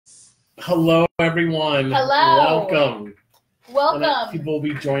Hello, everyone. Hello. Welcome. Welcome. People will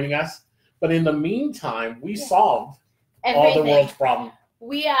be joining us. But in the meantime, we solved all Everything. the world's problems.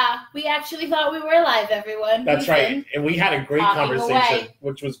 We actually thought we were live, everyone. That's right. And we had a great talking conversation, away.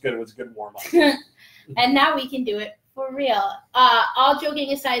 which was good. It was a good warm-up. And now we can do it for real. All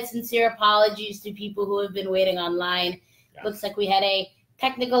joking aside, sincere apologies to people who have been waiting online. Yeah. Looks like we had a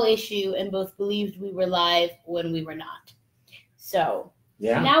technical issue and both believed we were live when we were not. So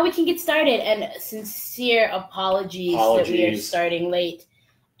now we can get started. And sincere apologies that we are starting late.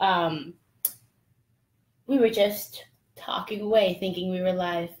 We were just talking away thinking we were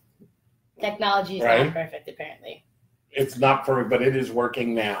live. Technology is not perfect, apparently. It's not perfect, but it is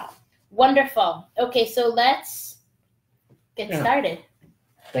working now. Wonderful. Okay, so let's get started.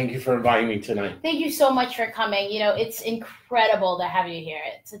 Thank you for inviting me tonight. Thank you so much for coming. You know, it's incredible to have you here.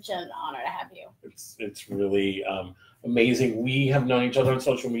 It's such an honor to have you. It's really amazing. We have known each other on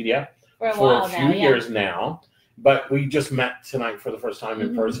social media for a few years now, but we just met tonight for the first time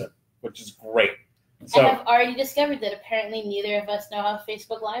in person, which is great. So, and I've already discovered that apparently neither of us know how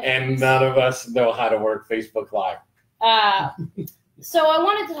Facebook Live works. And none of us know how to work Facebook Live. So I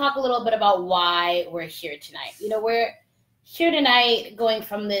wanted to talk a little bit about why we're here tonight. You know, we're here tonight going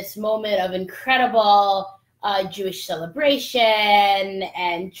from this moment of incredible Jewish celebration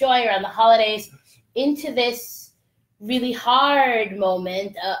and joy around the holidays into this really hard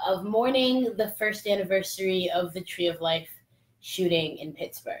moment of mourning the first anniversary of the Tree of Life shooting in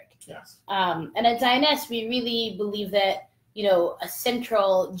Pittsburgh. Yes. And at Zioness, we really believe that, you know, a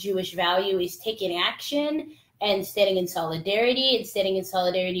central Jewish value is taking action and standing in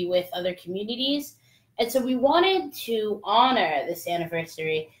solidarity with other communities. And so we wanted to honor this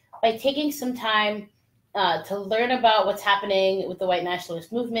anniversary by taking some time to learn about what's happening with the white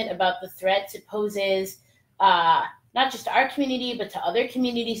nationalist movement, about the threats it poses, not just to our community, but to other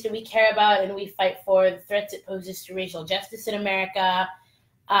communities that we care about and we fight for, the threats it poses to racial justice in America,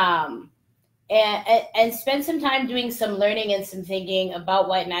 and spend some time doing some learning and some thinking about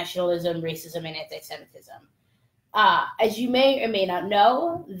white nationalism, racism, and anti-Semitism. As you may or may not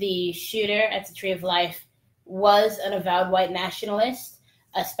know, the shooter at the Tree of Life was an avowed white nationalist,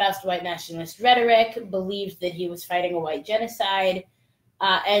 espoused white nationalist rhetoric, believed that he was fighting a white genocide,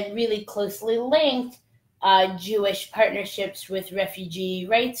 and really closely linked Jewish partnerships with refugee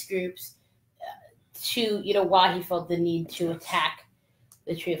rights groups to, you know, why he felt the need to attack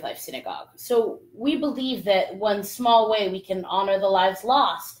the Tree of Life Synagogue. So we believe that one small way we can honor the lives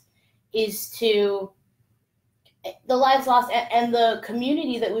lost is to the lives lost and the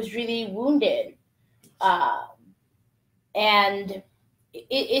community that was really wounded. And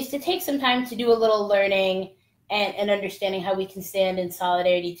it is to take some time to do a little learning and understanding how we can stand in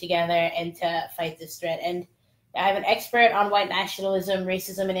solidarity together and to fight this threat. And I have an expert on white nationalism,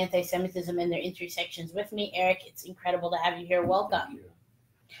 racism, and anti-Semitism and their intersections with me. Eric, it's incredible to have you here. Welcome.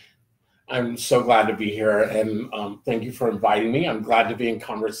 I'm so glad to be here, and thank you for inviting me. I'm glad to be in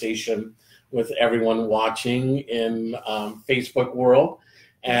conversation with everyone watching in Facebook world,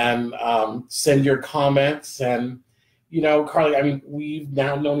 and send your comments. And, you know, Carly, I mean, we've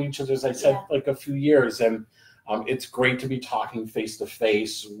now known each other, as I said, like a few years, and it's great to be talking face to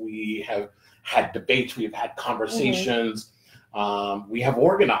face. We have had debates, we've had conversations, we have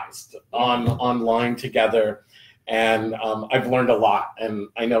organized online together, and I've learned a lot. And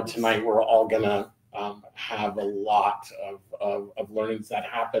I know tonight we're all gonna have a lot of learnings that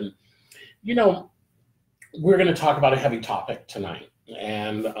happen. You know, we're going to talk about a heavy topic tonight,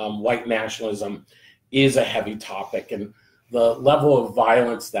 and white nationalism is a heavy topic, and the level of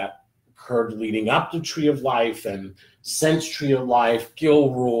violence that occurred leading up to Tree of Life and since Tree of Life,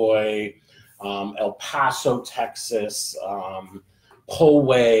 Gilroy, El Paso, Texas,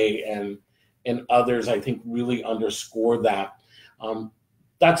 Poway, and others, I think really underscore that.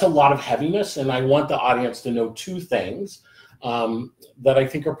 That's a lot of heaviness, and I want the audience to know two things that I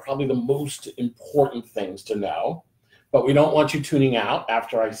think are probably the most important things to know, but we don't want you tuning out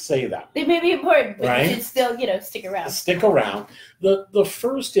after I say that. They may be important, but you should still, you know, stick around. Stick around. The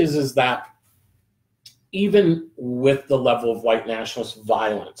first is that even with the level of white nationalist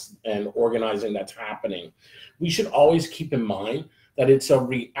violence and organizing that's happening, we should always keep in mind that it's a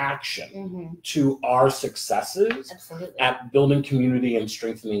reaction to our successes at building community and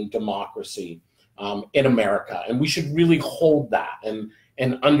strengthening democracy in America. And we should really hold that and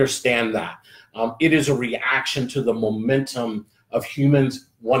understand that. It is a reaction to the momentum of humans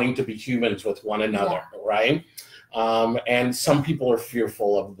wanting to be humans with one another, right? And some people are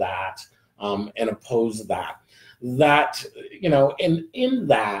fearful of that and oppose that. That, you know, and in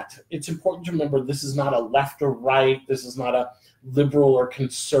that, it's important to remember this is not a left or right. This is not a liberal or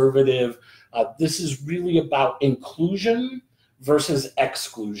conservative. This is really about inclusion versus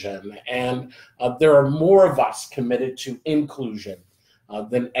exclusion. And there are more of us committed to inclusion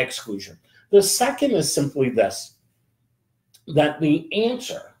than exclusion. The second is simply this, that the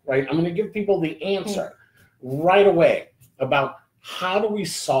answer, right? I'm going to give people the answer right away about how do we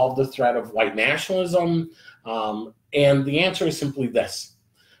solve the threat of white nationalism? And the answer is simply this.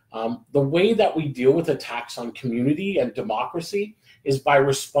 The way that we deal with attacks on community and democracy is by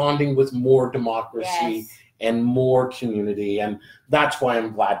responding with more democracy and more community. And that's why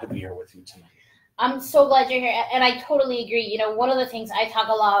I'm glad to be here with you tonight. I'm so glad you're here. And I totally agree. You know, one of the things I talk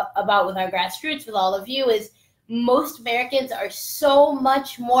a lot about with our grassroots, with all of you, is most Americans are so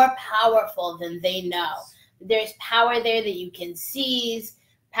much more powerful than they know. There's power there that you can seize,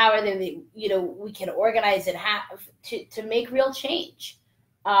 power there that, you know, we can organize and have to make real change.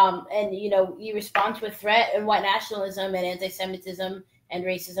 And, you know, you respond to a threat, and white nationalism and anti-Semitism and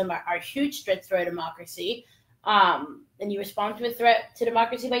racism are huge threats to our democracy. And you respond to a threat to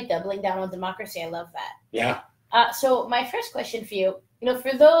democracy by doubling down on democracy. I love that. Yeah. So my first question for you, you know,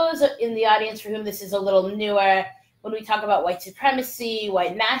 for those in the audience for whom this is a little newer, when we talk about white supremacy,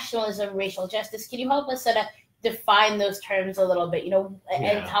 white nationalism, racial justice, can you help us sort of define those terms a little bit, you know,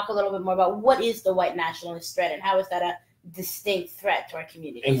 and talk a little bit more about what is the white nationalist threat and how is that a distinct threat to our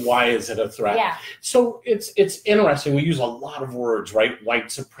community? And why is it a threat? Yeah. So it's interesting. We use a lot of words, right?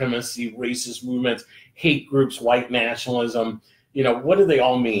 White supremacy, racist movements, hate groups, white nationalism. You know, what do they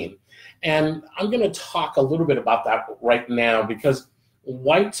all mean? And I'm going to talk a little bit about that right now, because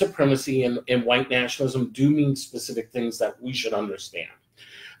white supremacy and white nationalism do mean specific things that we should understand.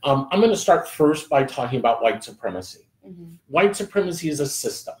 I'm going to start first by talking about white supremacy. Mm-hmm. White supremacy is a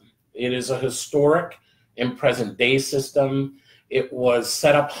system. It is a historic and present day system. It was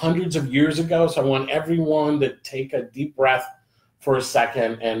set up hundreds of years ago. So I want everyone to take a deep breath for a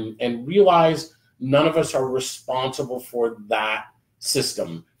second and realize none of us are responsible for that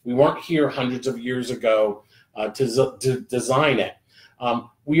system. We weren't here hundreds of years ago to design it.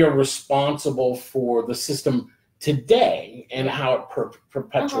 We are responsible for the system today and how it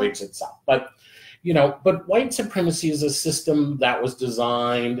perpetuates itself. But, you know, but white supremacy is a system that was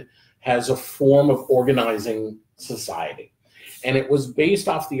designed as a form of organizing society. And it was based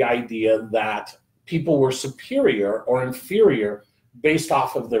off the idea that people were superior or inferior based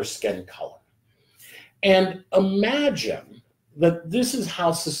off of their skin color. And imagine that this is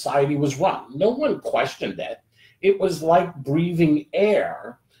how society was run. No one questioned it. It was like breathing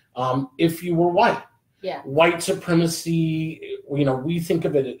air if you were white. Yeah. White supremacy, you know, we think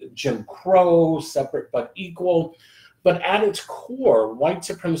of it as Jim Crow, separate but equal. But at its core, white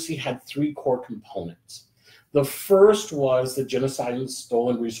supremacy had three core components. The first was the genocide and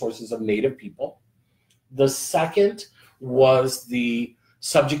stolen resources of Native people. The second was the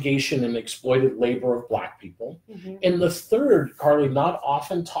subjugation and exploited labor of Black people. Mm-hmm. And the third, Carly, not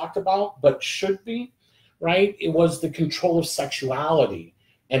often talked about, but should be, right? It was the control of sexuality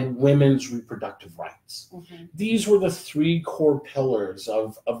and women's reproductive rights. Mm-hmm. These were the three core pillars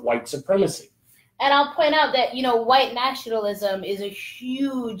of white supremacy. And I'll point out that, you know, white nationalism is a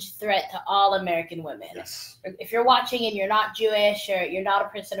huge threat to all American women. Yes. If you're watching and you're not Jewish or you're not a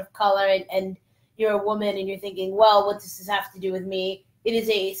person of color and you're a woman and you're thinking, well, what does this have to do with me? It is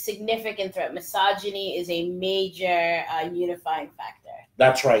a significant threat. Misogyny is a major unifying factor.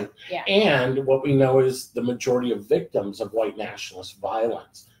 That's right. Yeah. And what we know is the majority of victims of white nationalist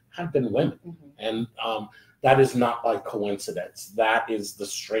violence have been women. Mm-hmm. And that is not by coincidence. That is the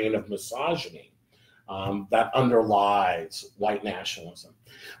strain of misogyny that underlies white nationalism.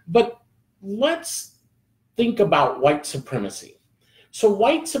 But let's think about white supremacy. So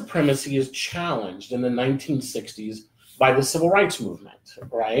white supremacy is challenged in the 1960s by the civil rights movement,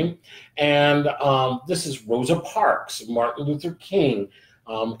 right? And this is Rosa Parks, Martin Luther King,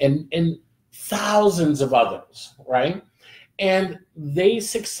 and thousands of others, right? And they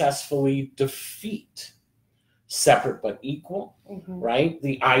successfully defeat separate but equal, mm-hmm. right?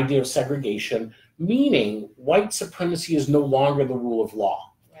 The idea of segregation, meaning white supremacy is no longer the rule of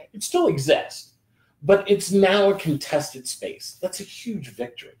law. Right. It still exists, but it's now a contested space. That's a huge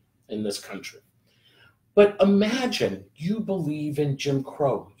victory in this country. But imagine you believe in Jim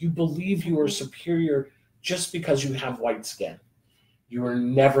Crow. You believe you are superior just because you have white skin. You are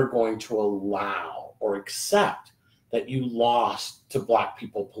never going to allow or accept that you lost to Black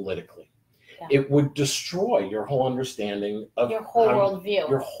people politically. Yeah. It would destroy your whole understanding of your whole worldview.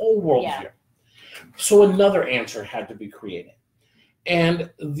 Your whole worldview. Yeah. So another answer had to be created. And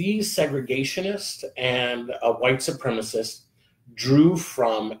these segregationists and white supremacists drew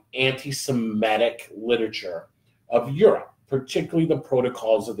from anti-Semitic literature of Europe, particularly the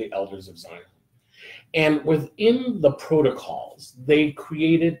Protocols of the Elders of Zion. And within the protocols, they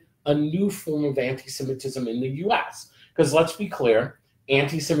created a new form of anti-Semitism in the US. Because let's be clear,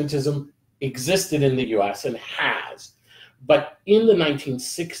 anti-Semitism existed in the US and has. But in the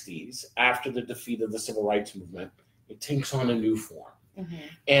 1960s, after the defeat of the Civil Rights Movement, it takes on a new form. Mm-hmm.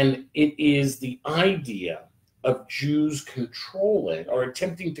 And it is the idea of Jews controlling or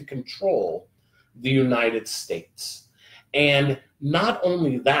attempting to control the United States. And not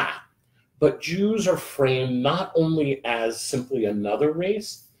only that, but Jews are framed not only as simply another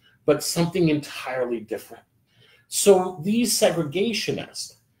race, but something entirely different. So these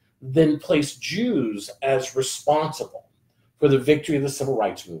segregationists then place Jews as responsible for the victory of the Civil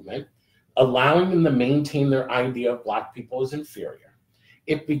Rights Movement, allowing them to maintain their idea of Black people as inferior.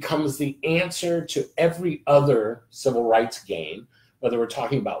 It becomes the answer to every other civil rights gain, whether we're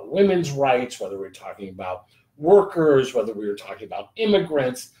talking about women's rights, whether we're talking about workers, whether we were talking about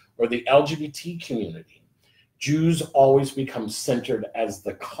immigrants, or the LGBT community. Jews always become centered as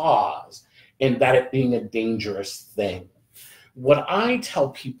the cause, and that it being a dangerous thing. What I tell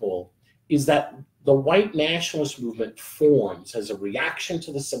people is that the white nationalist movement forms as a reaction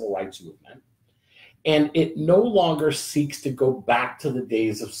to the civil rights movement, and it no longer seeks to go back to the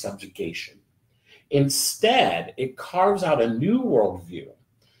days of subjugation. Instead, it carves out a new worldview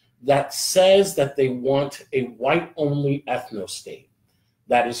that says that they want a white-only ethno-state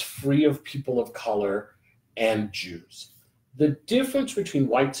that is free of people of color and Jews. The difference between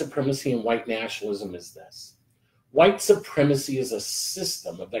white supremacy and white nationalism is this. White supremacy is a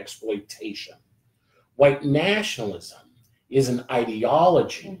system of exploitation. White nationalism is an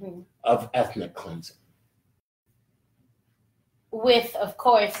ideology of ethnic cleansing. With, of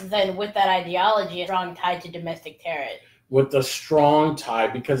course, then with that ideology, a strong tie to domestic terror. With a strong tie,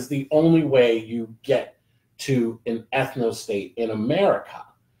 because the only way you get to an ethno-state in America,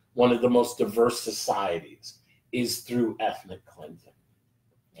 one of the most diverse societies, is through ethnic cleansing.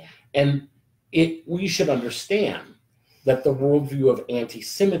 Yeah. And we should understand that the worldview of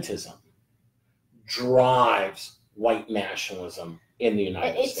anti-Semitism drives white nationalism in the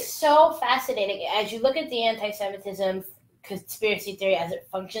United States. It's so fascinating. As you look at the anti-Semitism conspiracy theory as it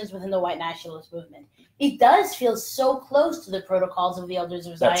functions within the white nationalist movement, it does feel so close to the Protocols of the Elders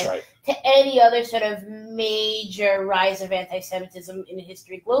of Zion. That's right. To any other sort of major rise of anti-Semitism in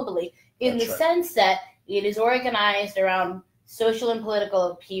history globally, in That's the right. sense that it is organized around social and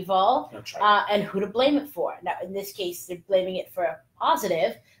political upheaval. That's right. And who to blame it for. Now, in this case, they're blaming it for a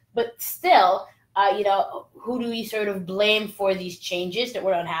positive, but still, who do we sort of blame for these changes that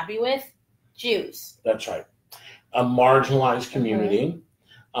we're unhappy with? Jews. That's right. A marginalized community.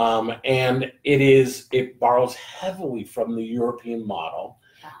 And it borrows heavily from the European model,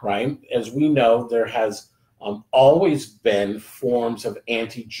 right? As we know, there has always been forms of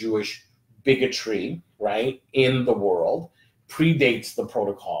anti-Jewish bigotry, right, in the world, predates the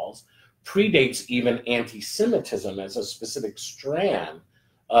protocols, predates even anti-Semitism as a specific strand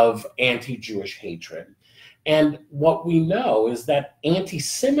of anti-Jewish hatred. And what we know is that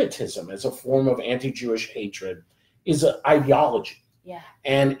anti-Semitism as a form of anti-Jewish hatred is an ideology. Yeah.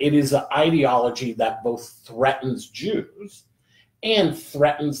 And it is an ideology that both threatens Jews and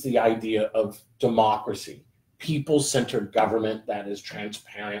threatens the idea of democracy, people-centered government that is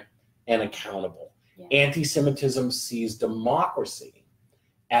transparent and accountable. Yeah. Anti-Semitism sees democracy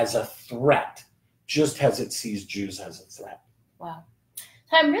as a threat, just as it sees Jews as a threat. Wow.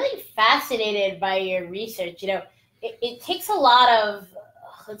 So I'm really fascinated by your research. It takes a lot of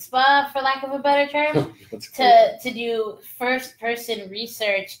chutzpah, for lack of a better term, to do first-person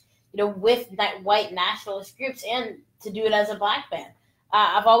research, with white nationalist groups and to do it as a Black man.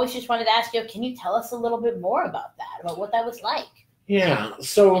 I've always just wanted to ask you, can you tell us a little bit more about that, about what that was like? Yeah,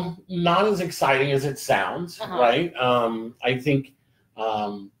 so not as exciting as it sounds, right? I think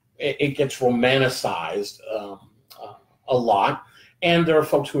it gets romanticized a lot, and there are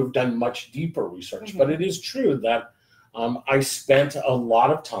folks who have done much deeper research, but it is true that I spent a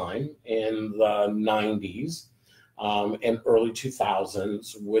lot of time in the 90s and early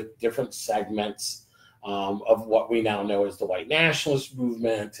 2000s with different segments of what we now know as the white nationalist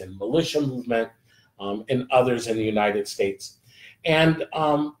movement and militia movement and others in the United States. And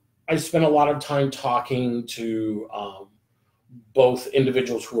I spent a lot of time talking to both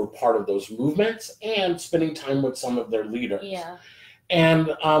individuals who were part of those movements and spending time with some of their leaders. Yeah.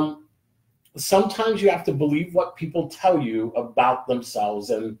 And sometimes you have to believe what people tell you about themselves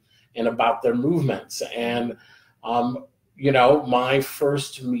and about their movements. And, my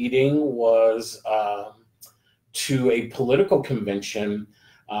first meeting was to a political convention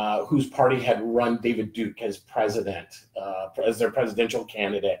whose party had run David Duke as president, as their presidential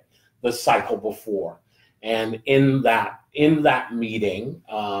candidate the cycle before. And in that meeting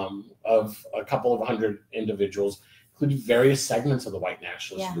of a couple of hundred individuals, including various segments of the white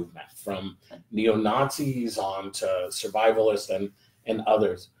nationalist movement, from neo-Nazis on to survivalists and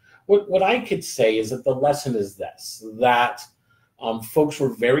others. What I could say is that the lesson is this, that folks were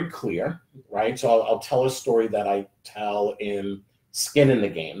very clear, right? So I'll tell a story that I tell in Skin in the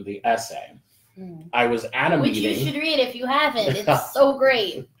Game, the essay. I was at a meeting. Which you should read if you haven't. It's so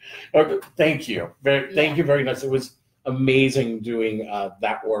great. Okay, thank you. Thank you very much. It was amazing doing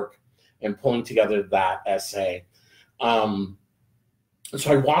that work and pulling together that essay. So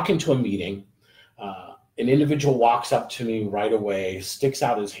I walk into a meeting. An individual walks up to me right away, sticks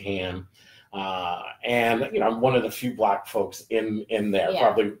out his hand, and I'm one of the few Black folks in there,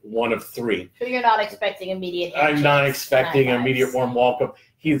 probably one of three. So you're not expecting immediate. I'm not expecting an immediate warm welcome.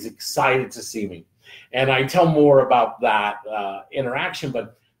 He is excited to see me, and I tell more about that interaction.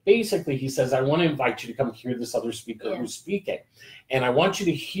 But basically, he says, "I want to invite you to come hear this other speaker who's speaking, and I want you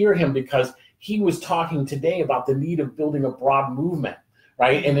to hear him because he was talking today about the need of building a broad movement,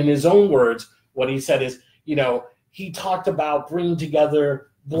 right?" And in his own words, what he said is, he talked about bringing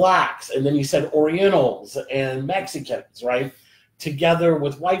together Blacks, and then he said Orientals and Mexicans, right, together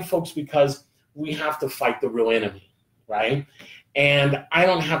with white folks because we have to fight the real enemy, right? And I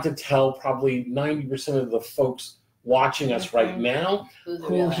don't have to tell probably 90% of the folks watching us right now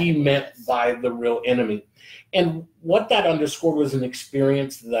who he meant by the real enemy. And what that underscored was an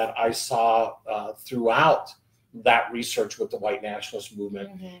experience that I saw throughout that research with the white nationalist movement,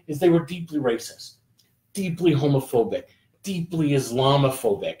 is they were deeply racist, deeply homophobic, deeply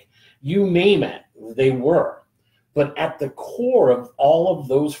Islamophobic. You name it, they were. But at the core of all of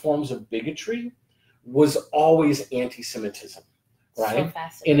those forms of bigotry was always anti-Semitism, right?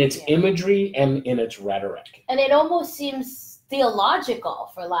 So in its imagery and in its rhetoric. And it almost seems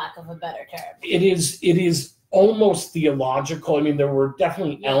theological, for lack of a better term. It is almost theological. I mean, there were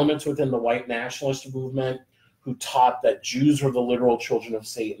definitely elements within the white nationalist movement who taught that Jews were the literal children of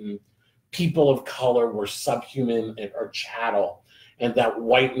Satan, people of color were subhuman or chattel, and that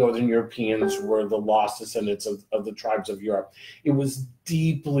white Northern Europeans were the lost descendants of the tribes of Europe. It was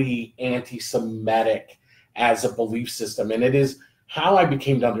deeply anti-Semitic as a belief system. And it is how I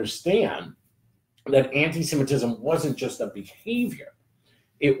became to understand that anti-Semitism wasn't just a behavior,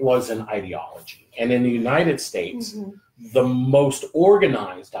 it was an ideology. And in the United States, the most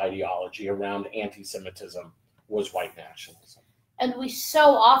organized ideology around anti-Semitism was white nationalism. And we so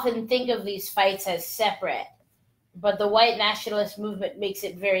often think of these fights as separate, but the white nationalist movement makes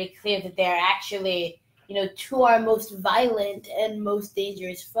it very clear that they're actually, to our most violent and most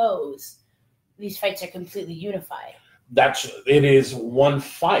dangerous foes, these fights are completely unified. It is one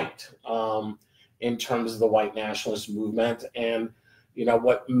fight in terms of the white nationalist movement. And,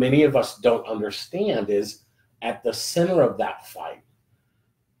 what many of us don't understand is at the center of that fight,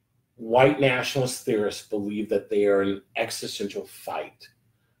 white nationalist theorists believe that they are in an existential fight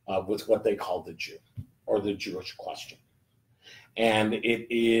with what they call the Jew or the Jewish question. And it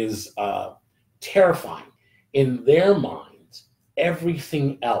is terrifying. In their minds,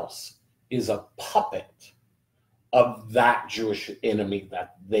 everything else is a puppet of that Jewish enemy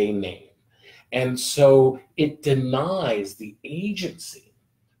that they name. And so it denies the agency,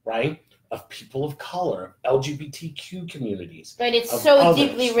 right, of people of color, LGBTQ communities. But it's so others.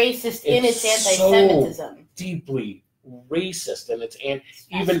 Deeply racist in its anti-Semitism. So deeply racist, and it's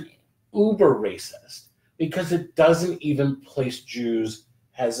even uber racist, because it doesn't even place Jews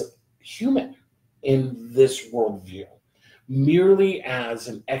as human in this worldview, merely as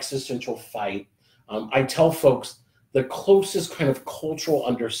an existential fight. I tell folks the closest kind of cultural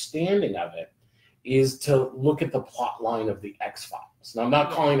understanding of it is to look at the plot line of the X-Files. Now, I'm not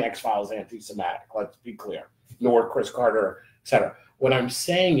calling X-Files anti-Semitic, let's be clear, nor Chris Carter, etc. What I'm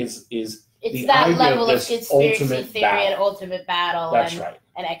saying is it's the that idea level of of conspiracy theory and ultimate battle. That's right.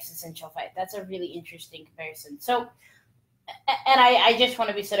 An existential fight. That's a really interesting comparison. So, and I just want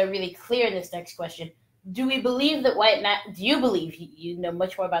to be sort of really clear in this next question. Do we believe that do you believe, you know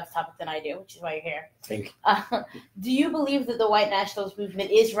much more about the topic than I do, which is why you're here. Thank you. Do you believe that the white nationalist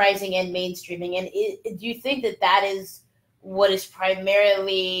movement is rising and mainstreaming? And do you think that that is what is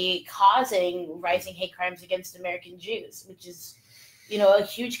primarily causing rising hate crimes against American Jews, which is, a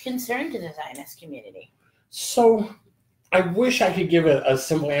huge concern to the Zionist community? So I wish I could give a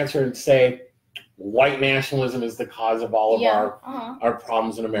simple answer and say white nationalism is the cause of all of our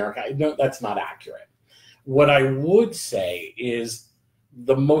problems in America. No, that's not accurate. What I would say is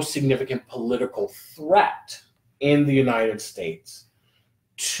the most significant political threat in the United States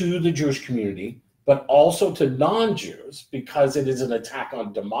to the Jewish community, but also to non-Jews, because it is an attack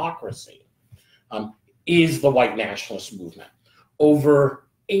on democracy, is the white nationalist movement. Over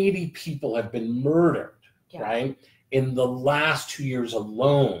 80 people have been murdered, right, in the last 2 years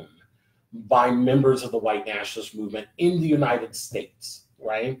alone by members of the white nationalist movement in the United States,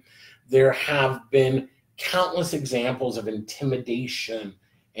 right? There have been countless examples of intimidation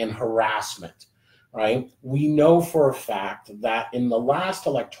and harassment, right? We know for a fact that in the last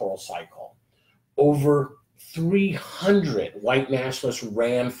electoral cycle, over 300 white nationalists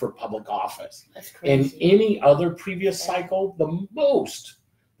ran for public office. That's crazy. In any other previous cycle, the most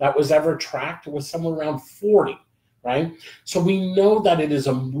that was ever tracked was somewhere around 40, right? So we know that it is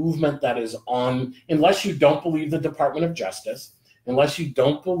a movement that is on, unless you don't believe the Department of Justice, unless you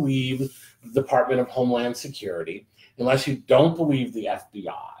don't believe the Department of Homeland Security, unless you don't believe the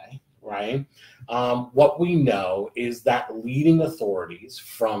FBI, right? What we know is that leading authorities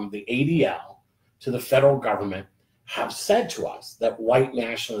from the ADL to the federal government have said to us that white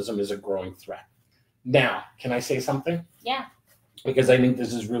nationalism is a growing threat. Now, can I say something? Yeah. Because I think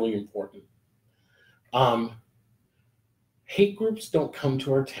this is really important. Hate groups don't come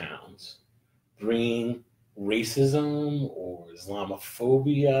to our towns bringing racism or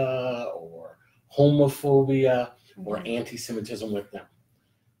Islamophobia or homophobia or anti-Semitism with them.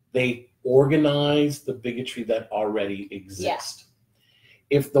 They organize the bigotry that already exists. Yeah.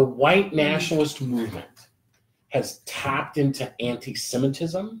 If the white nationalist movement has tapped into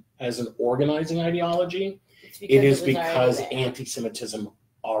anti-Semitism as an organizing ideology, it is because anti-Semitism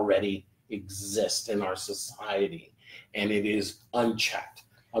already exists in our society, and it is unchecked.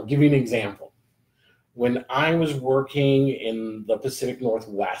 I'll give you an example. When I was working in the Pacific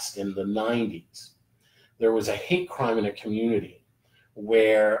Northwest in the 90s, there was a hate crime in a community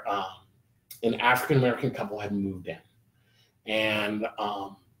where an African-American couple had moved in. And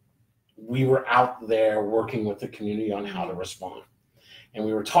we were out there working with the community on how to respond. And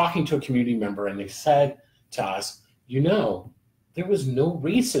we were talking to a community member, and they said to us, you know, there was no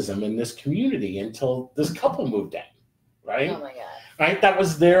racism in this community until this couple moved in, right? Oh my God. Right? That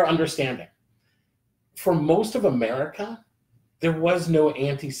was their understanding. For most of America, there was no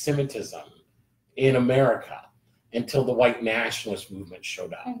anti-Semitism in America until the white nationalist movement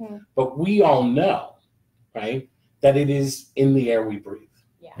showed up. Mm-hmm. But we all know, right, that it is in the air we breathe.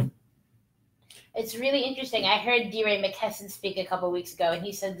 Yeah. It's really interesting. I heard DeRay McKesson speak a couple of weeks ago, and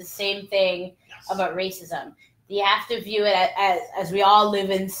he said the same thing about racism. You have to view it as we all live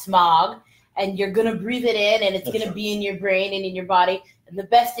in smog, and you're going to breathe it in, and it's going to be in your brain and in your body. And the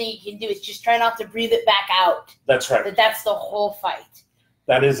best thing you can do is just try not to breathe it back out. That's right. That's the whole fight.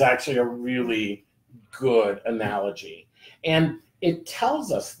 That is actually a really good analogy. And it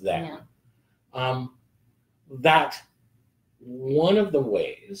tells us then that one of the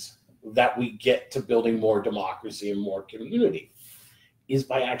ways that we get to building more democracy and more community is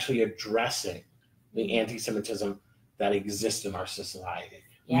by actually addressing the anti-Semitism that exists in our society.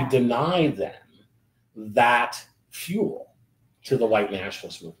 Yeah. We deny them that fuel to the white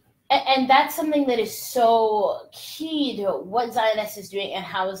nationalist movement. And that's something that is so key to what Zioness is doing and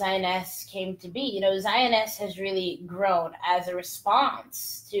how Zioness came to be. You know, Zioness has really grown as a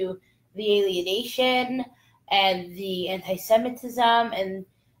response to the alienation and the anti-Semitism and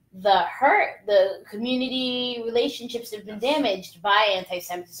the hurt. The community relationships have been damaged by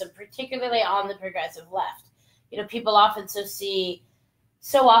anti-Semitism, particularly on the progressive left. You know, people often think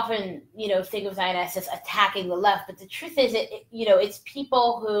of Zioness as attacking the left, but the truth is, it's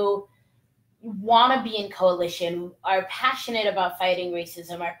people who want to be in coalition, are passionate about fighting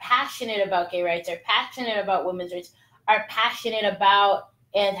racism, are passionate about gay rights, are passionate about women's rights, are passionate about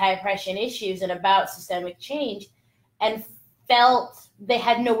anti-oppression issues and about systemic change, and felt they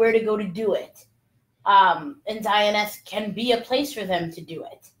had nowhere to go to do it. And Zioness can be a place for them to do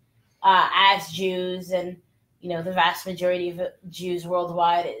it as Jews, and the vast majority of Jews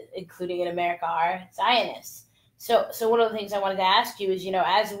worldwide, including in America, are Zionists. So one of the things I wanted to ask you is,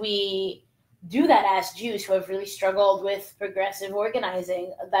 as we do that as Jews who have really struggled with progressive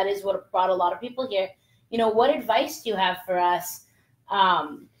organizing, that is what brought a lot of people here. What advice do you have for us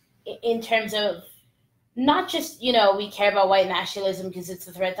in terms of not just, we care about white nationalism because it's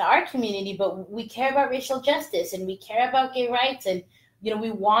a threat to our community, but we care about racial justice and we care about gay rights, and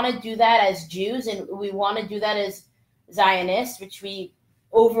we want to do that as Jews, and we want to do that as Zionists, which we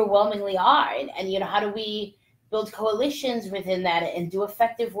overwhelmingly are. And how do we build coalitions within that and do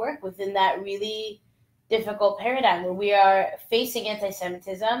effective work within that really difficult paradigm where we are facing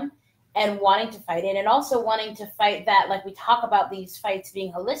anti-Semitism and wanting to fight it, and also wanting to fight that, like we talk about these fights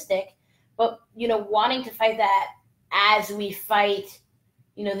being holistic, but, wanting to fight that as we fight,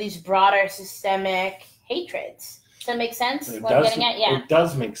 these broader systemic hatreds. Does that make sense? What I'm getting at? Yeah. It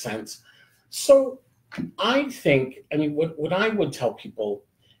does make sense. So I think, what I would tell people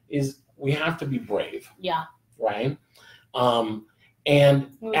is we have to be brave. Yeah. Right?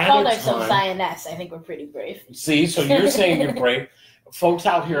 And we called ourselves Zionists. I think we're pretty brave. See, so you're saying you're brave. Folks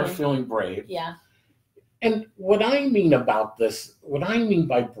out here are feeling brave. Yeah. And what I mean about this, what I mean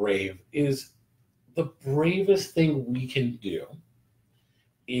by brave is the bravest thing we can do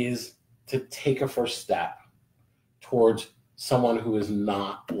is to take a first step towards someone who is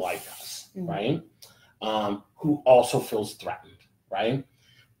not like us, right? Who also feels threatened, right?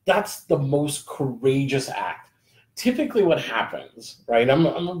 That's the most courageous act. Typically what happens, right? I'm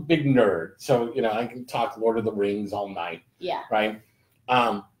a big nerd, so I can talk Lord of the Rings all night. Yeah. Right?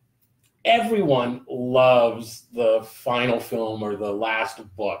 Everyone loves the final film or the last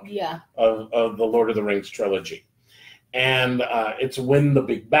book of the Lord of the Rings trilogy. And it's when the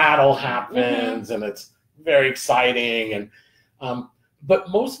big battle happens, and it's very exciting. And but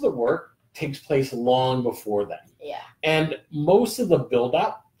most of the work takes place long before then. Yeah. And most of the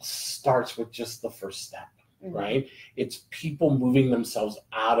buildup starts with just the first step, right? It's people moving themselves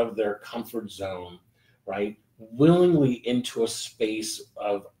out of their comfort zone, right? Willingly into a space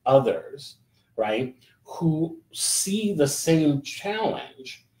of others, right? Who see the same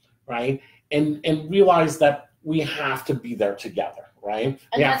challenge, right? And realize that we have to be there together, right?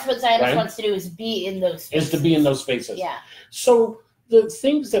 And that's what Zionist wants to do, is be in those spaces. Is to be in those spaces. Yeah. So the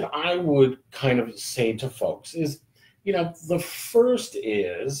things that I would kind of say to folks is, the first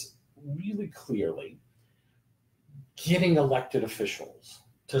is really clearly getting elected officials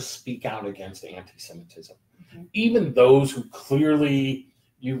to speak out against anti-Semitism. Even those who clearly,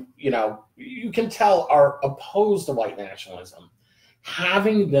 you can tell are opposed to white nationalism,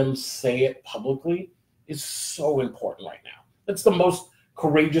 having them say it publicly is so important right now. That's the most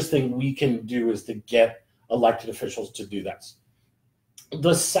courageous thing we can do, is to get elected officials to do this.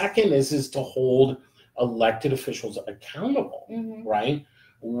 The second is to hold elected officials accountable, right?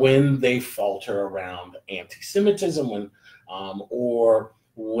 When they falter around anti-Semitism, or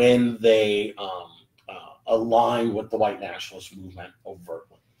when they align with the white nationalist movement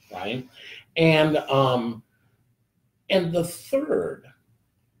overtly, right? And the third,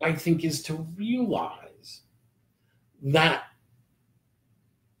 I think, is to realize that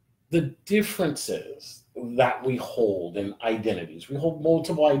the differences that we hold in identities, we hold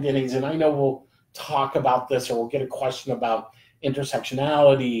multiple identities, and I know we'll talk about this, or we'll get a question about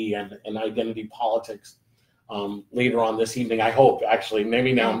intersectionality and identity politics later on this evening, I hope. Actually,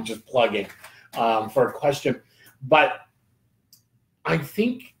 maybe now I'm just plugging for a question. But I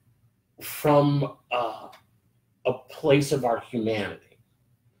think from a place of our humanity,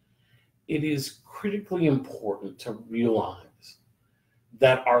 it is critically important to realize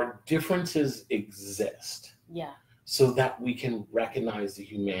that our differences exist, so that we can recognize the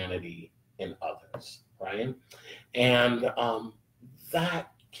humanity in others, right? And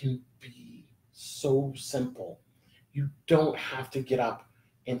that can be so simple. You don't have to get up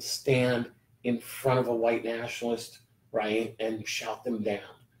and stand in front of a white nationalist, right, and shout them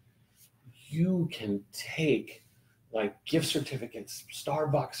down. You can take gift certificates,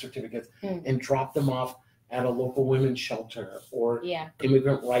 Starbucks certificates, and drop them off at a local women's shelter, or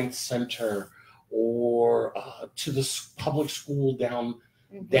immigrant rights center, or to the public school down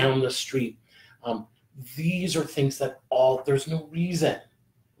the street. These are things that there's no reason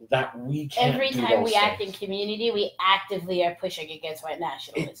that we can't Every do time those we act things. in community, we actively are pushing against white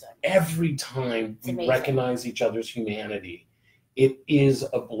nationalism. Every time we recognize each other's humanity, it is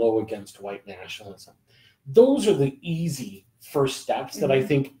a blow against white nationalism. Those are the easy first steps that I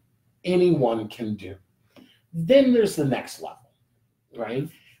think anyone can do. Then there's the next level, right?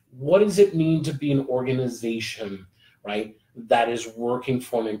 What does it mean to be an organization, right, that is working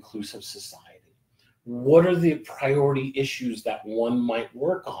for an inclusive society? What are the priority issues that one might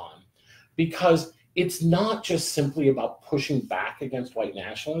work on? Because it's not just simply about pushing back against white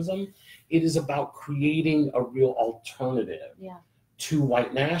nationalism. It is about creating a real alternative to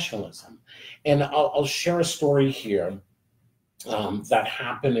white nationalism. And I'll share a story here that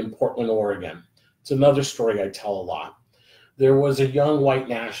happened in Portland, Oregon. It's another story I tell a lot. There was a young white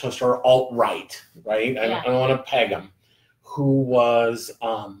nationalist, or alt-right, right? I don't want to peg him, who was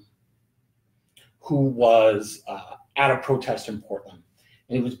at a protest in Portland,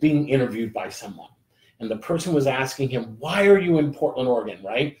 and he was being interviewed by someone. And the person was asking him, why are you in Portland, Oregon,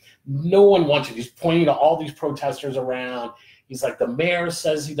 right? No one wants you. He's pointing to all these protesters around. He's like, the mayor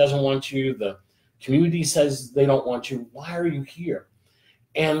says he doesn't want you. The community says they don't want you. Why are you here?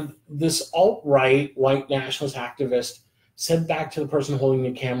 And this alt-right white nationalist activist said back to the person holding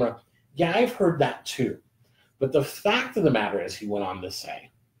the camera, yeah, I've heard that too. But the fact of the matter is, he went on to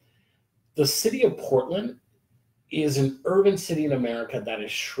say, the city of Portland is an urban city in America that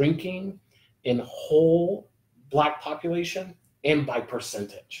is shrinking in whole Black population and by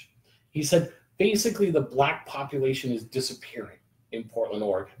percentage. He said, basically, the Black population is disappearing in Portland,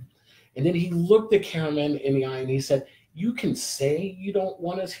 Oregon. And then he looked the cameraman in the eye and he said, you can say you don't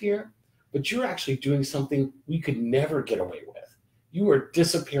want us here, but you're actually doing something we could never get away with. You are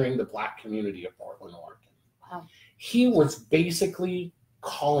disappearing the Black community of Portland, Oregon. Wow. He was basically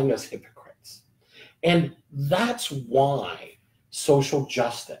calling us hypocrites. And that's why social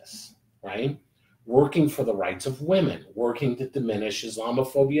justice, right? Working for the rights of women, working to diminish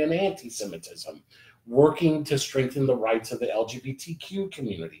Islamophobia and anti-Semitism, working to strengthen the rights of the LGBTQ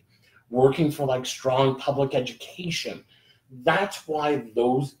community, working for like strong public education. That's why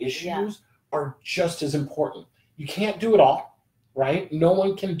those issues are just as important. You can't do it all, right? No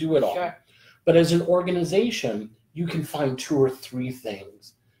one can do it all. Sure. But as an organization, you can find 2 or 3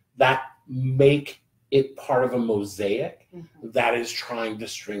 things that make it part of a mosaic that is trying to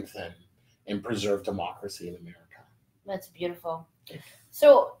strengthen and preserve democracy in America. That's beautiful.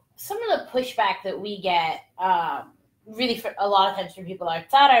 So some of the pushback that we get really for a lot of times from people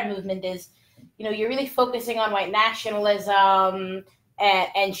outside our movement is, you know, you're really focusing on white nationalism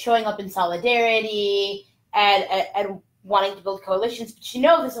and showing up in solidarity and wanting to build coalitions. But you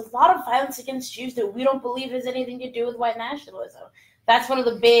know, there's a lot of violence against Jews that we don't believe has anything to do with white nationalism. That's one of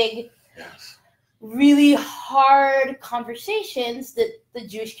the big, really hard conversations that the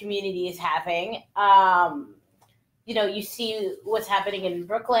Jewish community is having. You know, you see what's happening in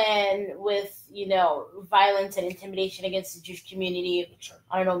Brooklyn with, you know, violence and intimidation against the Jewish community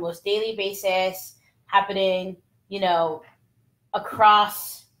on an almost daily basis happening, you know,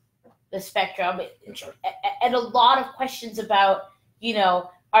 across the spectrum. And a lot of questions about, you know,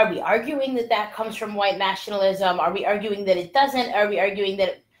 are we arguing that that comes from white nationalism? Are we arguing that it doesn't? Are we arguing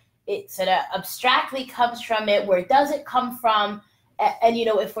that it sort of abstractly comes from it? Where does it come from? And, you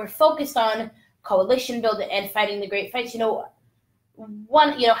know, if we're focused on coalition building and fighting the great fights, you know,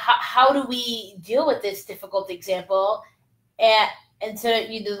 how do we deal with this difficult example? And so,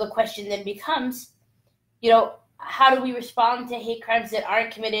 you know, the question then becomes, you know, how do we respond to hate crimes that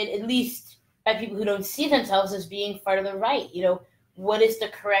aren't committed, at least by people who don't see themselves as being part of the right? You know, what is the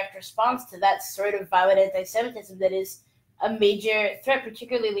correct response to that sort of violent anti-Semitism that is a major threat,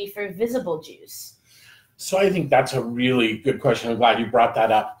 particularly for visible Jews? So I think that's a really good question. I'm glad you brought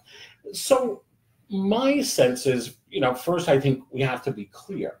that up. So my sense is, you know, first, I think we have to be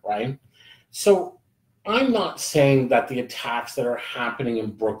clear, right? So I'm not saying that the attacks that are happening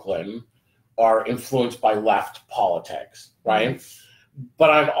in Brooklyn are influenced by left politics, right? But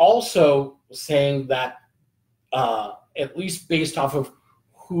I'm also saying that at least based off of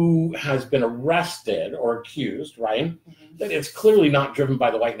who has been arrested or accused, right, that it's clearly not driven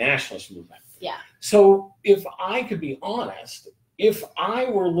by the white nationalist movement. Yeah. So if I could be honest, if I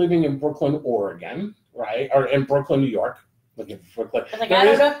were living in Brooklyn, Oregon, right, or in Brooklyn, New York, looking for Brooklyn, I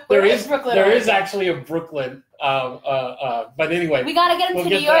was like, there is actually a Brooklyn, but anyway. We got to get him to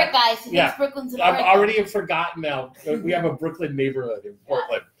New York, guys. Yeah. Brooklyn's I've already forgotten now. We have a Brooklyn neighborhood in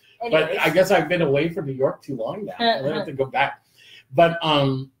Portland. Anyways. But I guess I've been away from New York too long now. I have to go back. But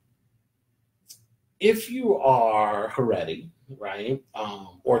if you are Haredi, right,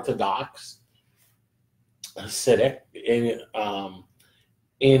 Orthodox, Hasidic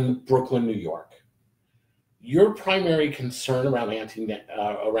in Brooklyn, New York, your primary concern around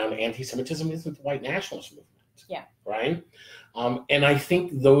anti-Semitism isn't the white nationalist movement. Yeah. Right? And I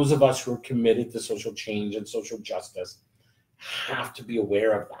think those of us who are committed to social change and social justice have to be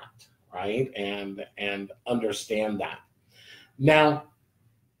aware of that, right? And understand that. Now,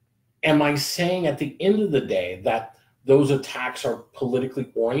 am I saying at the end of the day that those attacks are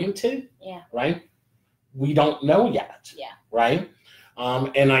politically oriented? Yeah. Right? We don't know yet. Yeah. Right?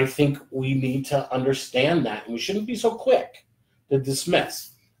 And I think we need to understand that. And we shouldn't be so quick to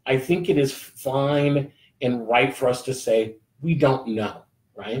dismiss. I think it is fine and right for us to say, we don't know,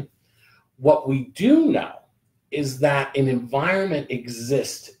 right? What we do know is that an environment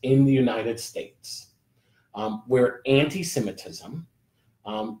exists in the United States where anti-Semitism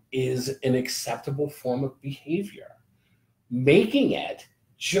is an acceptable form of behavior, making it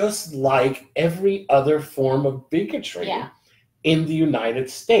just like every other form of bigotry in the United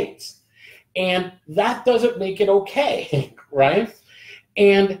States. And that doesn't make it okay, right?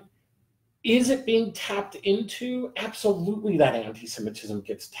 And is it being tapped into? Absolutely, that anti-Semitism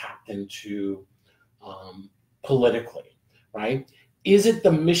gets tapped into politically, right? Is it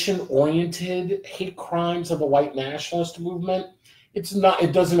the mission-oriented hate crimes of the white nationalist movement? It's not.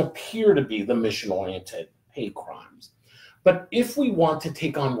 It doesn't appear to be the mission-oriented hate crimes. But if we want to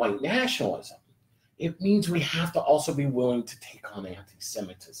take on white nationalism, it means we have to also be willing to take on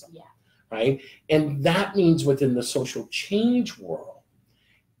anti-Semitism, right? And that means within the social change world,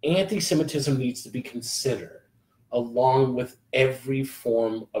 anti-Semitism needs to be considered along with every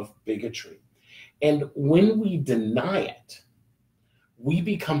form of bigotry. And when we deny it, we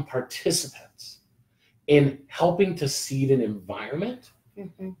become participants in helping to seed an environment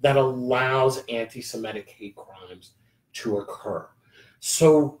that allows anti-Semitic hate crimes to occur.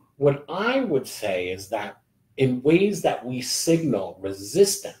 So what I would say is that in ways that we signal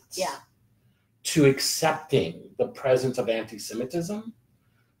resistance to accepting the presence of anti-Semitism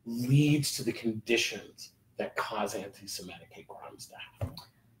leads to the conditions that cause anti-Semitic hate crimes to happen.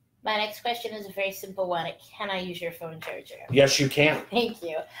 My next question is a very simple one. Can I use your phone charger? Yes, you can. Thank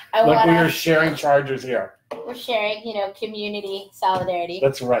you. We are sharing chargers here. We're sharing, community solidarity.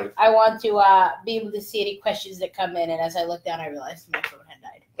 That's right. I want to be able to see any questions that come in, and as I looked down, I realized my phone had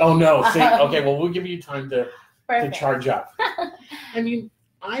died. Oh, no. See, okay, well, we'll give you time to charge up. I mean,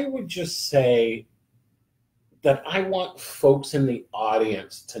 I would just say that I want folks in the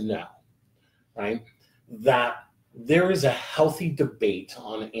audience to know, right, that there is a healthy debate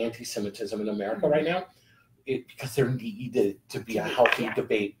on anti-Semitism in America right now, because there needed to be a healthy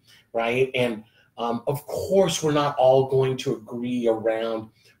debate, right? And of course, we're not all going to agree around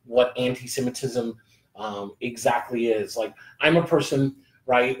what anti-Semitism exactly is. Like, I'm a person,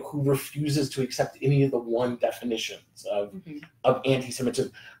 right, who refuses to accept any of the one definitions of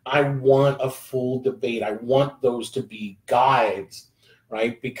anti-Semitism. I want a full debate. I want those to be guides,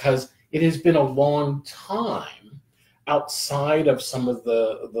 right? Because it has been a long time outside of some of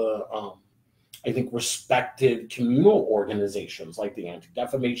the I think, respected communal organizations like the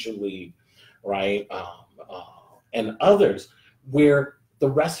Anti-Defamation League, right, and others, where the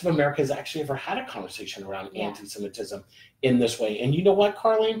rest of America has actually ever had a conversation around anti-Semitism in this way. And you know what,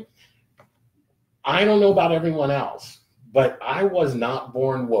 Carlene? I don't know about everyone else, but I was not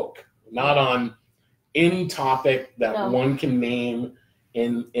born woke, not on any topic that one can name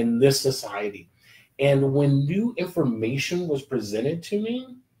in this society. And when new information was presented to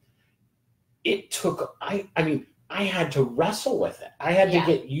me, it took, I mean, I had to wrestle with it. I had to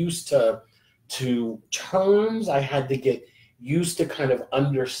get used to terms. I had to get used to kind of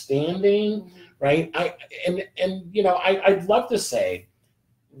understanding, right? I'd love to say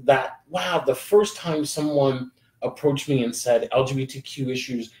that, wow, the first time someone approached me and said, LGBTQ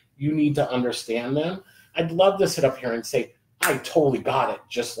issues, you need to understand them, I'd love to sit up here and say, I totally got it,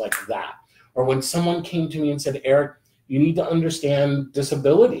 just like that. Or when someone came to me and said, Eric, you need to understand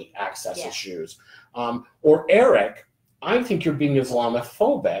disability access issues. Or Eric, I think you're being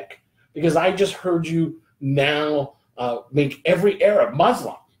Islamophobic because I just heard you now make every Arab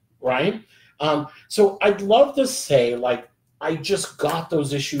Muslim, right? So I'd love to say, like, I just got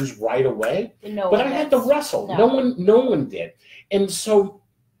those issues right away, but I had to wrestle. No one did. And so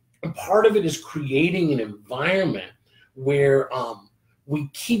part of it is creating an environment where we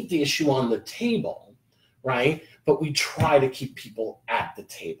keep the issue on the table, right? But we try to keep people at the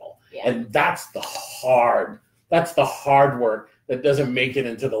table. And that's the hard work that doesn't make it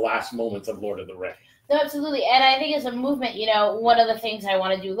into the last moments of Lord of the Rings. No, absolutely. And I think as a movement, one of the things I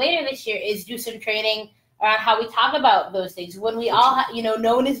want to do later this year is do some training around how we talk about those things. When we all,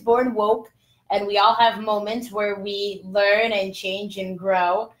 no one is born woke, and we all have moments where we learn and change and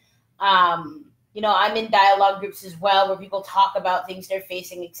grow. I'm in dialogue groups as well where people talk about things they're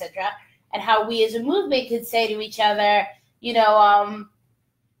facing, etc. And how we as a movement could say to each other,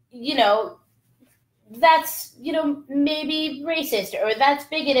 that's, maybe racist, or that's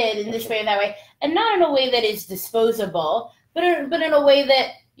bigoted in this way or that way. And not in a way that is disposable, but in a way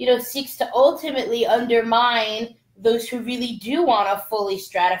that, seeks to ultimately undermine those who really do want a fully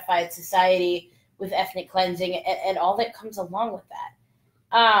stratified society with ethnic cleansing and all that comes along with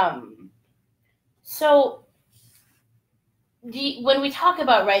that. So when we talk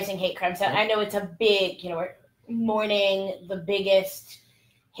about rising hate crimes, I know it's a big, we're mourning the biggest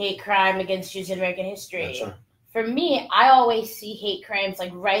hate crime against Jews in American history. Right. For me, I always see hate crimes,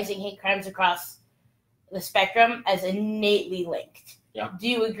 like rising hate crimes across the spectrum, as innately linked. Yeah. Do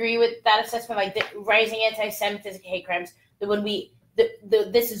you agree with that assessment? Like the rising anti-Semitism hate crimes, that when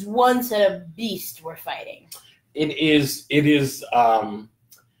this is one set of beast we're fighting. It is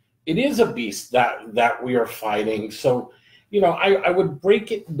a beast that we are fighting. So, I would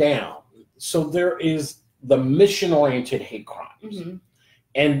break it down. So there is the mission-oriented hate crimes.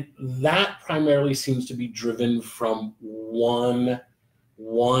 And that primarily seems to be driven from one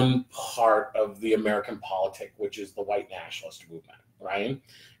one part of the American politic, which is the white nationalist movement, right?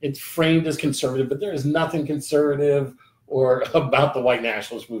 It's framed as conservative, but there is nothing conservative or about the white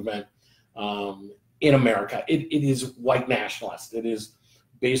nationalist movement in America. It is white nationalist. It is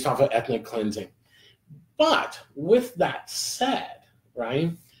based off of ethnic cleansing. But with that said,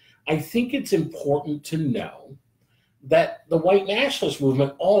 right, I think it's important to know that the white nationalist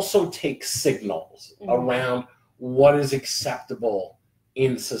movement also takes signals around what is acceptable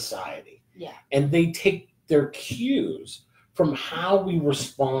in society. Yeah. And they take their cues from how we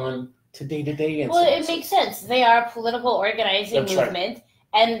respond to day-to-day incidents. Well, it makes sense. They are a political organizing movement. Right.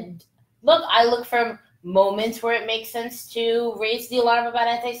 And look, I look for moments where it makes sense to raise the alarm about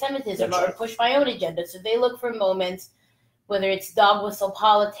anti-Semitism or push my own agenda. So they look for moments, whether it's dog whistle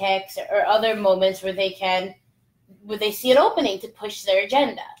politics or other moments where they see an opening to push their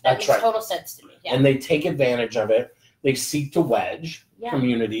agenda. That makes total sense to me. Yeah. And they take advantage of it. They seek to wedge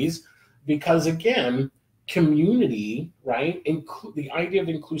communities because, again, community, right, the idea of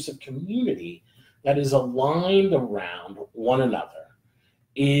inclusive community that is aligned around one another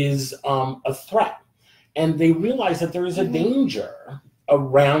is a threat. And they realize that there is a danger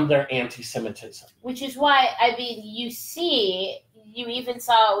around their anti-Semitism. Which is why, I mean, you even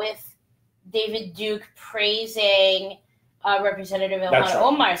saw it with David Duke praising Representative Ilhan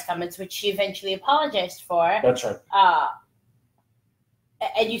Omar's comments, which she eventually apologized for. That's right.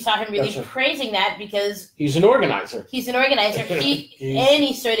 And you saw him really praising that because he's an organizer.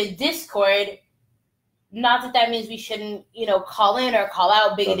 Any sort of discord. Not that means we shouldn't, call in or call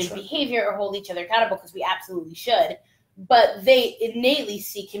out bigoted behavior or hold each other accountable, because we absolutely should. But they innately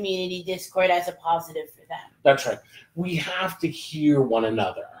see community discord as a positive for them. That's right. We have to hear one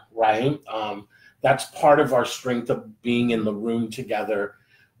another, right? That's part of our strength of being in the room together.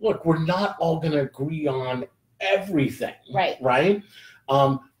 Look, we're not all going to agree on everything, right?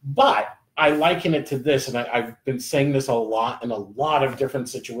 But I liken it to this, and I've been saying this a lot in a lot of different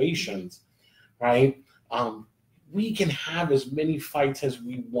situations, right? We can have as many fights as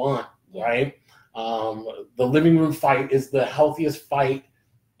we want, right? The living room fight is the healthiest fight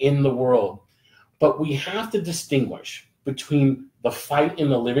in the world. But we have to distinguish between the fight in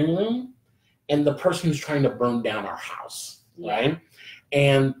the living room and the person who's trying to burn down our house, right?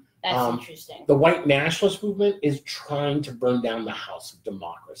 And that's interesting. The white nationalist movement is trying to burn down the house of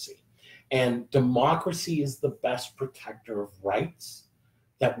democracy. And democracy is the best protector of rights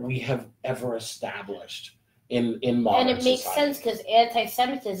that we have ever established in modern society. And it makes sense because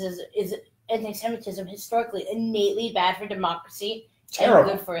anti-Semitism historically innately bad for democracy.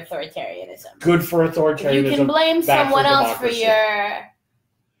 Terrible. And good for authoritarianism. Good for authoritarianism. You can blame someone else for your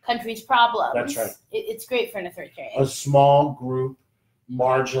country's problems. That's right. It's great for an authoritarian. A small group,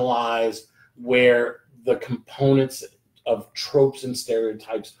 marginalized, where the components of tropes and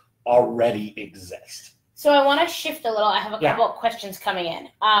stereotypes already exist. So I want to shift a little. I have a couple of questions coming in.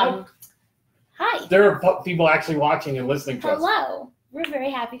 Hi. There are people actually watching and listening to us. Hello. We're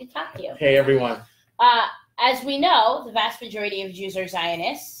very happy to talk to you. Hey, everyone. As we know, the vast majority of Jews are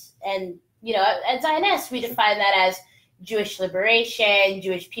Zionists. And, as Zionists, we define that as Jewish liberation,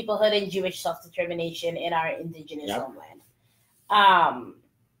 Jewish peoplehood, and Jewish self-determination in our indigenous homeland.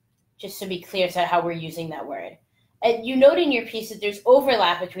 Just to be clear about how we're using that word. And you note in your piece that there's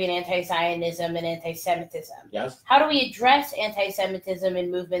overlap between anti-Zionism and anti-Semitism. Yes. How do we address anti-Semitism in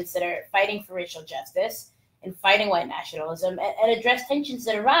movements that are fighting for racial justice and fighting white nationalism, and address tensions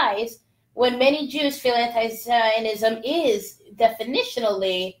that arise when many Jews feel anti-Zionism is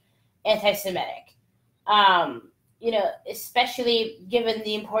definitionally anti-Semitic? Especially given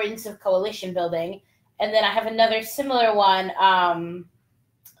the importance of coalition building. And then I have another similar one.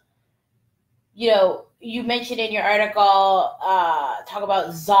 You mentioned in your article, talk about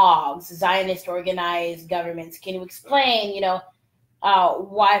ZOGs, Zionist organized governments. Can you explain,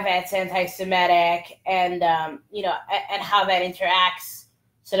 why that's anti-Semitic and how that interacts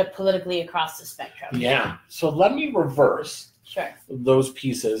sort of politically across the spectrum? Yeah. So let me reverse those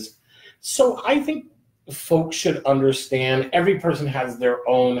pieces. So I think folks should understand every person has their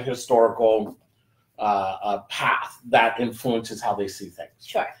own historical path that influences how they see things.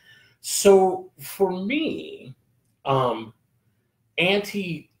 Sure. So for me,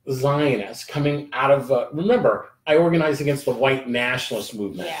 anti-Zionists coming out of, remember, I organized against the white nationalist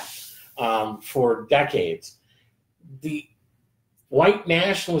movement for decades. The white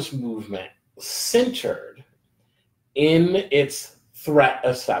nationalist movement centered in its threat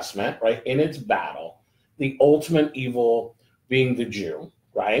assessment, right, in its battle, the ultimate evil being the Jew,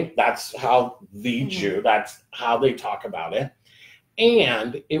 right? That's how the Jew, that's how they talk about it.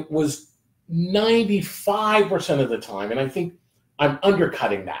 And it was 95% of the time, and I think I'm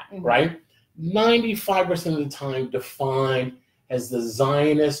undercutting that, right? 95% of the time defined as the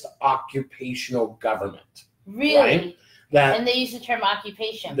Zionist occupational government. Really? Right? And they use the term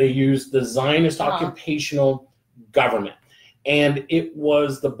occupation. They use the Zionist occupational government. And it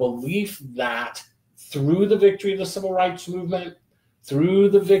was the belief that through the victory of the civil rights movement, through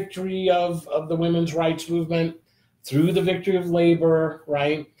the victory of the women's rights movement, through the victory of labor,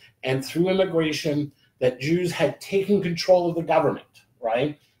 right, and through immigration, that Jews had taken control of the government,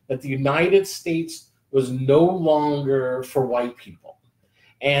 right, that the United States was no longer for white people,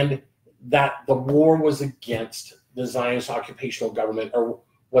 and that the war was against the Zionist occupational government, or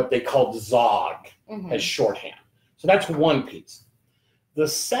what they called Zog as shorthand. So that's one piece. The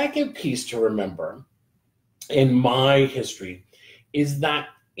second piece to remember in my history is that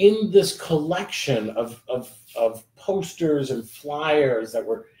in this collection of posters and flyers that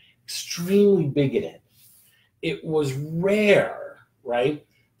were extremely bigoted, it was rare, right,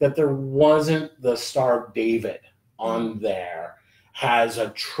 that there wasn't the Star of David on there as a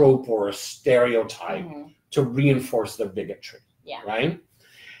trope or a stereotype to reinforce the bigotry, right?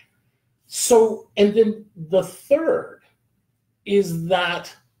 So, and then the third is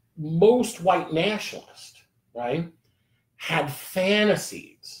that most white nationalists, right, had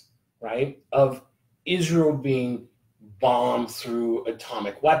fantasies, right, of Israel being bombed through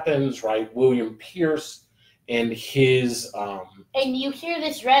atomic weapons, right? William Pierce and his... and you hear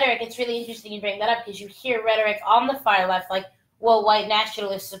this rhetoric, it's really interesting you bring that up, because you hear rhetoric on the far left like, well, white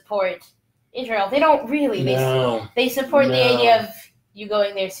nationalists support Israel. They don't really. No. They support the idea of you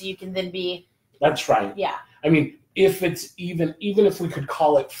going there so you can then be... That's right. Yeah. I mean, if it's even if we could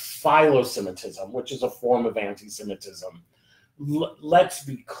call it philo-Semitism, which is a form of anti-Semitism, let's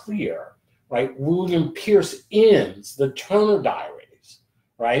be clear, right? William Pierce ends the Turner Diaries,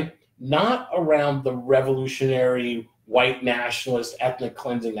 right? Not around the revolutionary white nationalist ethnic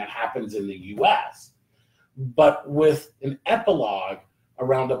cleansing that happens in the U.S., but with an epilogue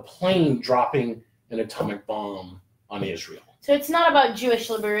around a plane dropping an atomic bomb on Israel. So it's not about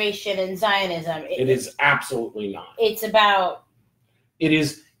Jewish liberation and Zionism. It is absolutely not. It's about... It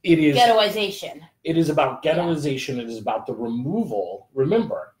is ghettoization. It is about ghettoization. It is about the removal.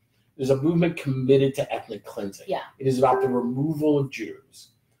 Remember, there's a movement committed to ethnic cleansing. Yeah. It is about the removal of Jews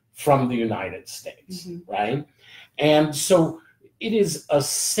from the United States, right? And so it is a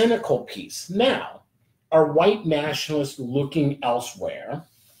cynical piece. Now, are white nationalists looking elsewhere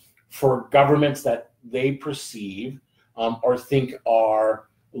for governments that they perceive or think are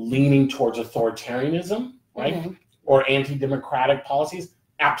leaning towards authoritarianism, right? Or anti-democratic policies?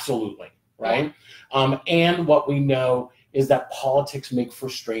 Absolutely, right? And what we know is that politics make for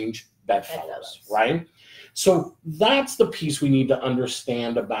strange bedfellows, right? So that's the piece we need to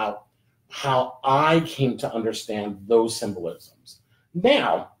understand about how I came to understand those symbolisms.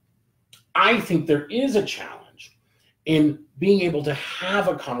 Now, I think there is a challenge in being able to have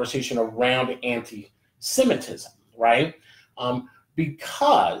a conversation around anti-Semitism, right?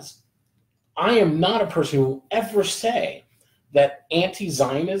 Because I am not a person who will ever say that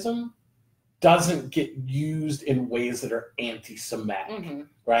anti-Zionism doesn't get used in ways that are anti-Semitic,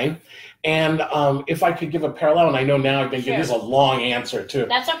 right? And if I could give a parallel, and I know now it is a long answer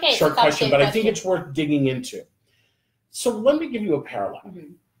to a short question, but I think it's worth digging into. So let me give you a parallel.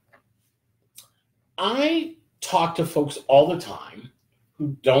 I talk to folks all the time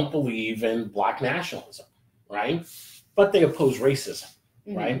who don't believe in Black nationalism, right? But they oppose racism,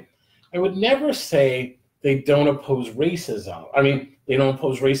 right? I would never say they don't oppose racism. I mean, they don't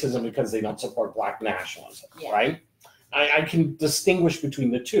oppose racism because they don't support Black nationalism, right? I can distinguish between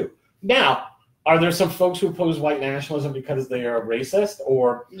the two. Now, are there some folks who oppose white nationalism because they are racist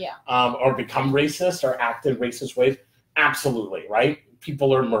or become racist or act in racist ways? Absolutely, right?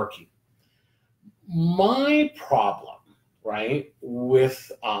 People are murky. My problem, right,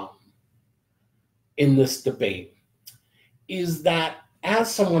 with in this debate is that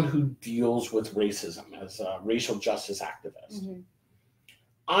as someone who deals with racism, as a racial justice activist,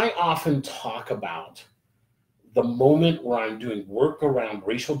 I often talk about the moment where I'm doing work around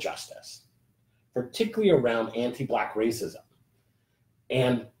racial justice, particularly around anti-Black racism,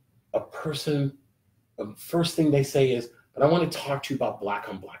 and a person, the first thing they say is, but I want to talk to you about Black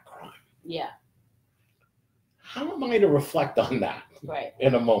on Black crime. Yeah. How am I to reflect on that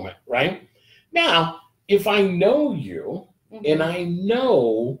in a moment, right? Now, if I know you, and I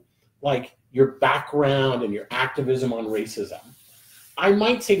know like your background and your activism on racism, I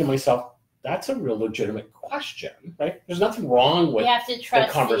might say to myself, that's a real legitimate question, right? There's nothing wrong with the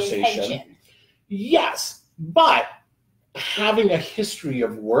conversation. The intention. Yes, but having a history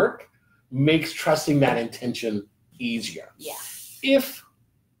of work makes trusting that intention easier. Yeah. if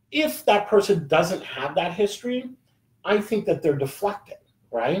that person doesn't have that history, I think that they're deflected,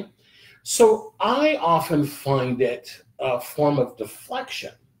 right? So I often find it a form of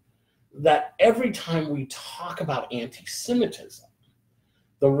deflection that every time we talk about anti-Semitism,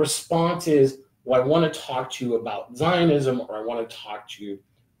 the response is, well, I want to talk to you about Zionism, or I want to talk to you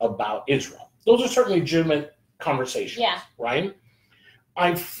about Israel. Those are certainly legitimate conversations, right?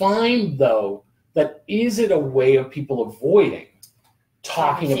 I find, though, that is it a way of people avoiding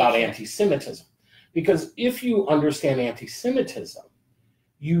talking about anti-Semitism? Because if you understand anti-Semitism,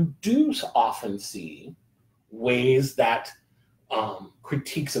 you do often see ways that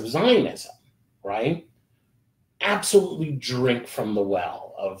critiques of Zionism, right, absolutely drink from the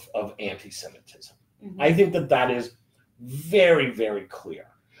well of anti-Semitism. Mm-hmm. I think that is very, very clear.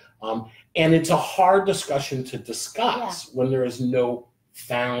 And it's a hard discussion to discuss when there is no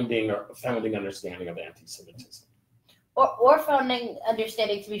founding understanding of anti-Semitism. Or founding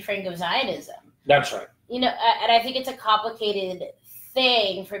understanding, to be frank, of Zionism. That's right. And I think it's a complicated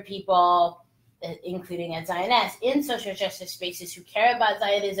thing for people, including at Zionists, in social justice spaces who care about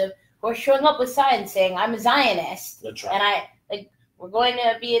Zionism, who are showing up with signs saying, I'm a Zionist. That's right. And we're going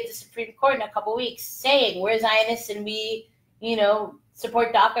to be at the Supreme Court in a couple weeks saying we're Zionists and we,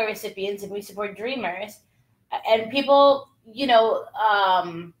 support DACA recipients and we support Dreamers. And people, they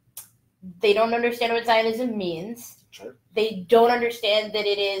don't understand what Zionism means. Sure. They don't understand that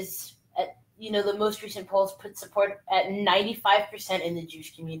it is, the most recent polls put support at 95% in the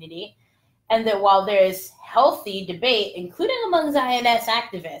Jewish community. And that while there's healthy debate, including among Zionist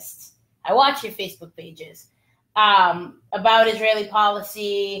activists, I watch your Facebook pages, about Israeli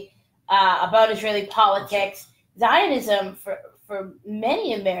policy, about Israeli politics, Zionism for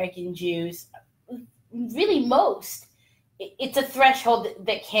many American Jews, really most, it's a threshold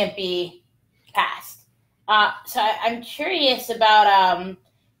that can't be passed. So I'm curious about,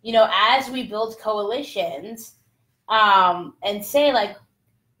 as we build coalitions and say,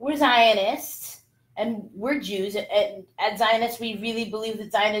 we're Zionists and we're Jews, and at Zionists, we really believe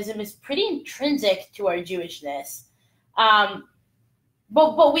that Zionism is pretty intrinsic to our Jewishness.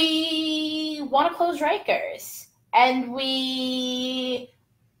 But we want to close Rikers, and we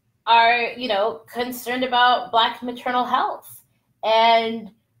are, concerned about Black maternal health, and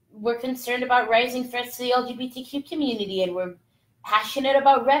we're concerned about rising threats to the LGBTQ community, and we're passionate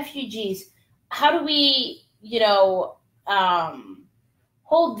about refugees. How do we,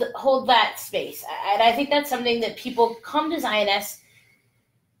 hold that space? And I think that's something that people come to Zionists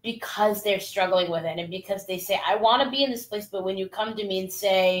because they're struggling with it, and because they say, I want to be in this place, but when you come to me and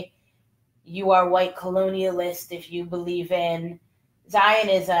say, you are white colonialist if you believe in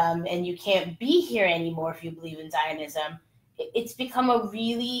Zionism, and you can't be here anymore if you believe in Zionism, it's become a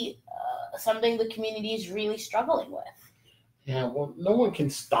really, something the community is really struggling with. Yeah, well, no one can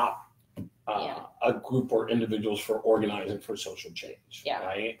stop a group or individuals for organizing for social change,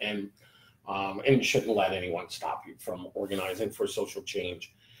 right? And you shouldn't let anyone stop you from organizing for social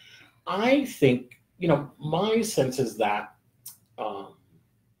change. I think, my sense is that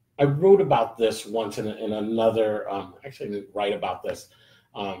I wrote about this once in another, actually I didn't write about this.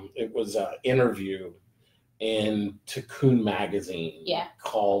 It was an interview in Tikkun magazine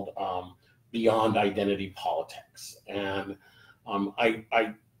called Beyond Identity Politics. And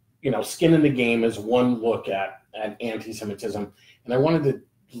I skin in the game is one look at anti-Semitism. And I wanted to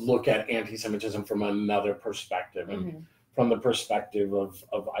look at anti-Semitism from another perspective, and from the perspective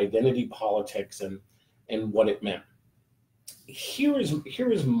of identity politics and what it meant. Here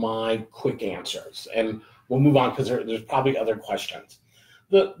is my quick answers, and we'll move on because there's probably other questions.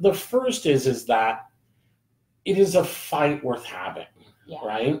 The first is that it is a fight worth having,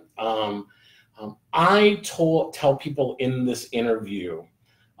 right? I tell people in this interview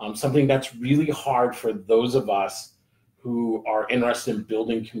something that's really hard for those of us who are interested in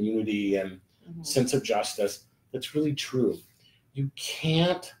building community and sense of justice. That's really true. You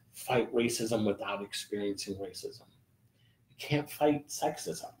can't fight racism without experiencing racism. You can't fight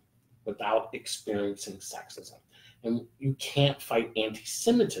sexism without experiencing sexism. And you can't fight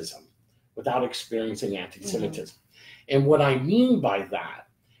anti-Semitism without experiencing anti-Semitism. And what I mean by that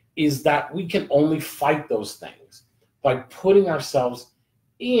is that we can only fight those things by putting ourselves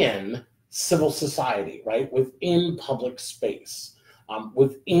in civil society, right? Within public space,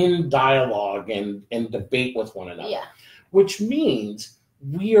 within dialogue and debate with one another. Which means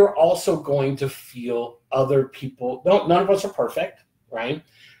we are also going to feel other people. None of us are perfect, right?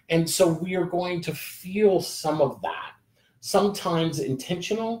 And so we are going to feel some of that, sometimes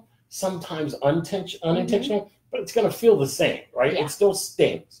intentional, sometimes unintentional, but it's going to feel the same, right? It still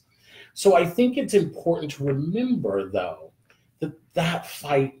stings. So I think it's important to remember, though, that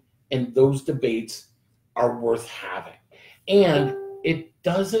fight and those debates are worth having. And it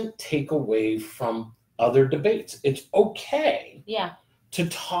doesn't take away from other debates. It's okay to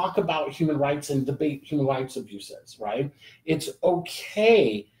talk about human rights and debate human rights abuses, right? It's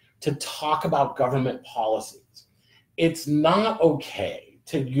okay to talk about government policies. It's not okay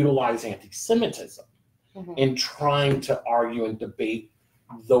to utilize anti-Semitism in trying to argue and debate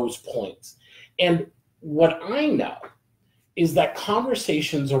those points. And what I know is that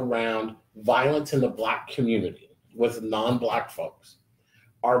conversations around violence in the Black community with non-Black folks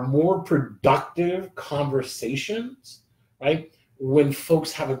are more productive conversations, right, when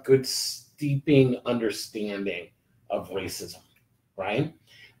folks have a good steeping understanding of racism, right?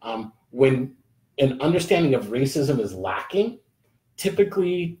 When an understanding of racism is lacking,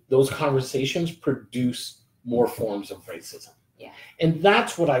 typically those conversations produce more forms of racism. Yeah. And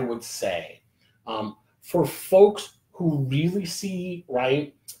that's what I would say. For folks who really see,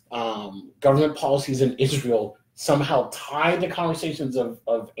 right, government policies in Israel somehow tie the conversations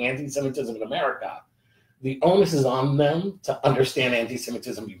of anti-Semitism in America, the onus is on them to understand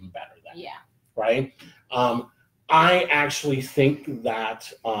anti-Semitism even better then, right? I actually think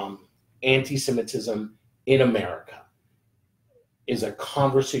that anti-Semitism in America is a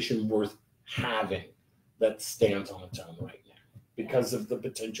conversation worth having that stands on its own right now because of the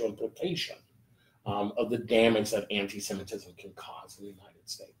potential implication of the damage that anti-Semitism can cause in the United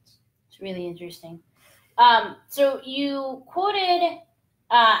States. It's really interesting. So you quoted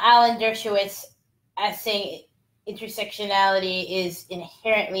Alan Dershowitz as saying intersectionality is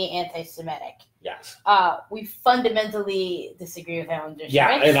inherently anti-Semitic. Yes. We fundamentally disagree with Alan Dershowitz.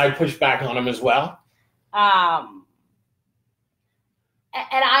 Yeah, and I push back on him as well. And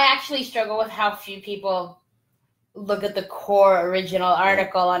I actually struggle with how few people look at the core original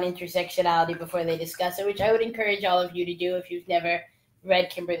article on intersectionality before they discuss it, which I would encourage all of you to do if you've never read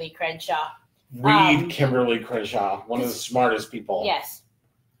Kimberly Crenshaw. Read Kimberly Crenshaw, one of the smartest people. Yes.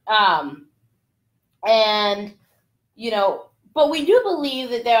 And, you know, but we do believe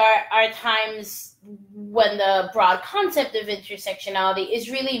that there are times when the broad concept of intersectionality is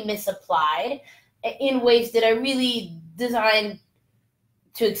really misapplied in ways that are really designed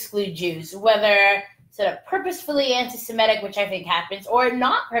to exclude Jews, whether sort of purposefully anti-Semitic, which I think happens, or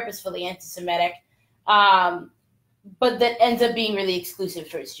not purposefully anti-Semitic, but that ends up being really exclusive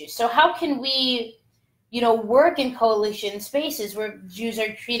towards Jews. So how can we, you know, work in coalition spaces where Jews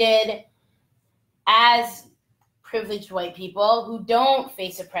are treated as privileged white people who don't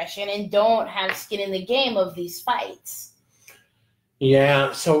face oppression and don't have skin in the game of these fights?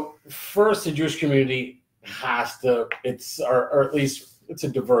 Yeah, so first, the Jewish community has to, or at least it's a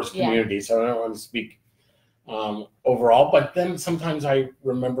diverse community, so I don't want to speak overall, but then sometimes I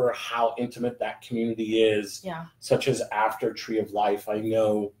remember how intimate that community is, such as after Tree of Life. I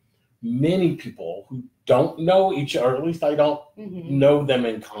know many people who don't know each other, or at least I don't know them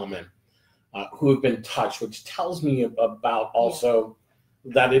in common, who have been touched, which tells me about also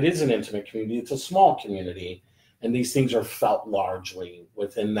that it is an intimate community. It's a small community, and these things are felt largely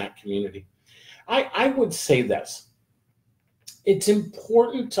within that community. I would say this. It's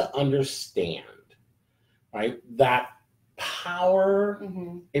important to understand, right, that power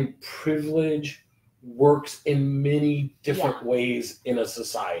and privilege works in many different ways in a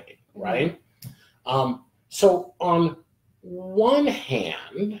society, right? So on one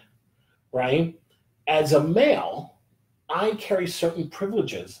hand, right, as a male, I carry certain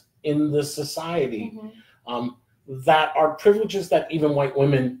privileges in the society that are privileges that even white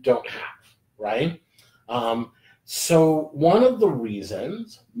women don't have, right? So one of the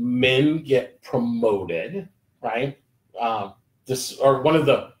reasons men get promoted, right? One of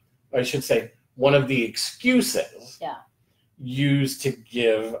the excuses used to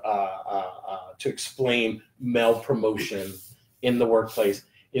give to explain male promotion in the workplace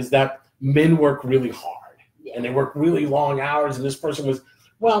is that men work really hard and they work really long hours. And this person was,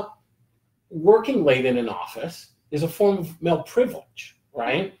 well, working late in an office is a form of male privilege,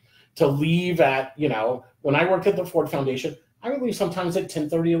 right? To leave at, when I worked at the Ford Foundation, I would leave sometimes at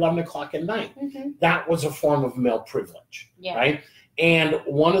 10:30, 11 o'clock at night. That was a form of male privilege, right? And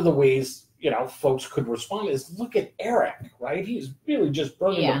one of the ways, folks could respond is, look at Eric, right? He's really just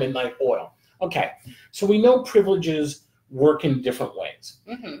burning the midnight oil. Okay, so we know privileges work in different ways.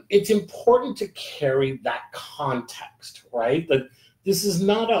 It's important to carry that context, right? That this is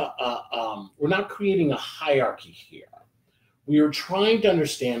not we're not creating a hierarchy here. We are trying to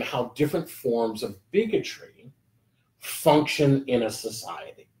understand how different forms of bigotry function in a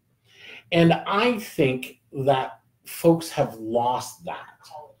society. And I think that folks have lost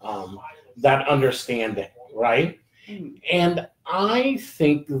that understanding, right? And I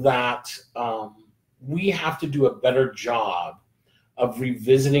think that we have to do a better job of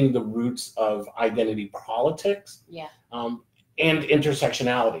revisiting the roots of identity politics and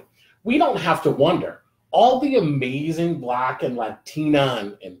intersectionality. We don't have to wonder. All the amazing Black and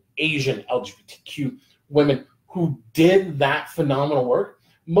Latina and Asian LGBTQ women who did that phenomenal work,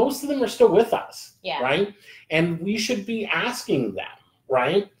 most of them are still with us, right? And we should be asking them,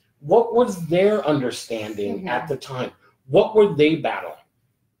 right? What was their understanding at the time? What were they battling?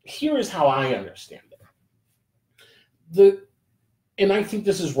 Here is how I understand it. And I think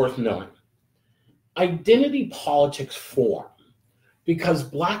this is worth knowing. Identity politics form because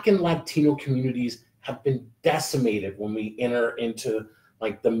Black and Latino communities have been decimated when we enter into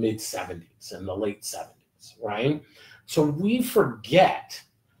like the mid 70s and the late 70s, right? So we forget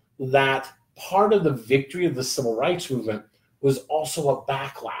that part of the victory of the civil rights movement was also a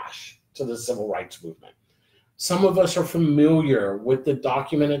backlash to the civil rights movement. Some of us are familiar with the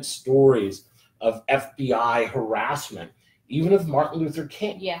documented stories of FBI harassment, even of Martin Luther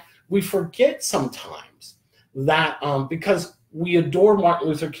King. We forget sometimes that because we adore Martin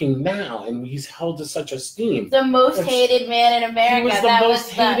Luther King now, and he's held to such esteem. The most hated man in America. He was the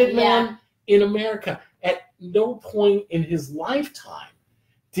most hated man in America. At no point in his lifetime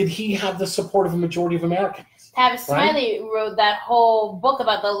did he have the support of a majority of Americans. Tavis Smiley wrote that whole book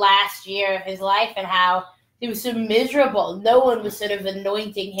about the last year of his life and how he was so miserable. No one was sort of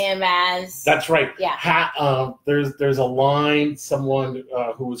anointing him as... That's right. There's a line someone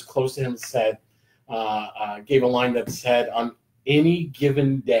who was close to him said, gave a line that said, on any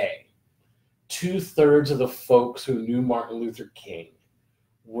given day, 2/3 of the folks who knew Martin Luther King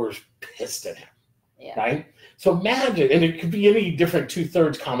were pissed at him. Right? So imagine, and it could be any different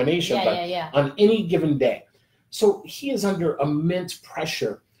 2/3 combination, but on any given day. So he is under immense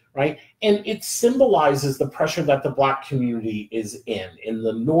pressure, right? And it symbolizes the pressure that the Black community is in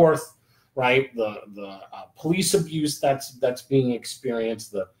the North, right? The police abuse that's being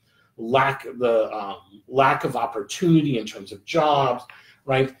experienced, the lack of opportunity in terms of jobs,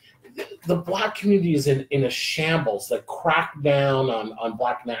 right? The Black community is in a shambles that crack down on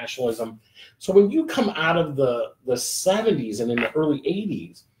Black nationalism. So when you come out of the 70s and in the early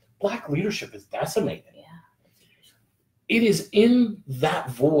 80s, Black leadership is decimated. It is in that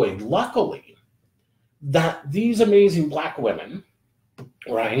void, luckily, that these amazing Black women,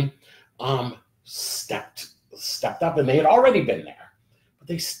 right, stepped up, and they had already been there, but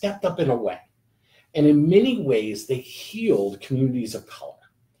they stepped up in a way. And in many ways, they healed communities of color.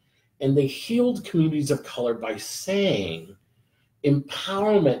 And they healed communities of color by saying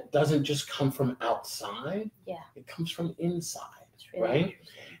empowerment doesn't just come from outside, it comes from inside, really right?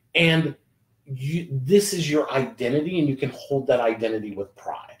 And this is your identity, and you can hold that identity with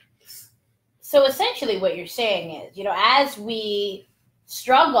pride. So essentially what you're saying is, as we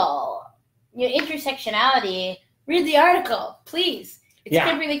struggle, intersectionality, read the article, please. It's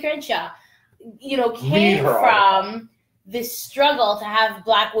Kimberly Crenshaw, came from this struggle to have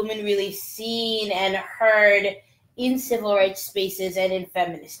Black women really seen and heard in civil rights spaces and in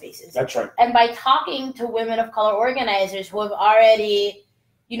feminist spaces. That's right. And by talking to women of color organizers who have already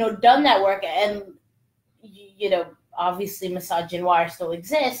done that work, and obviously misogynoir still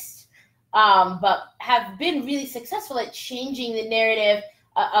exists, but have been really successful at changing the narrative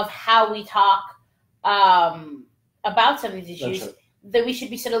of how we talk about some of these issues. Right. That we should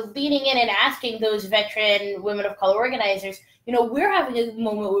be sort of leaning in and asking those veteran women of color organizers, we're having a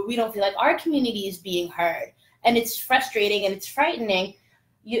moment where we don't feel like our community is being heard, and it's frustrating and it's frightening.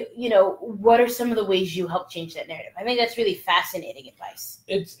 What are some of the ways you help change that narrative? I think that's really fascinating advice.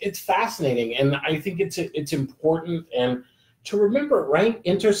 It's fascinating, and I think it's important and to remember, right?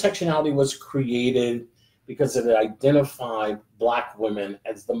 Intersectionality was created because it identified Black women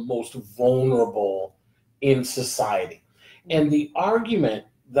as the most vulnerable in society. And the argument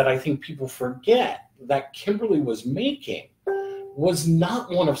that I think people forget that Kimberly was making was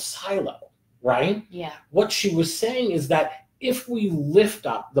not one of silo, right? What she was saying is that if we lift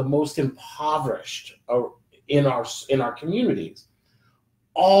up the most impoverished in our communities,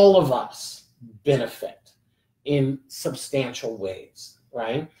 all of us benefit in substantial ways,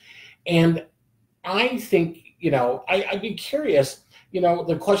 right? And I think, I'd be curious,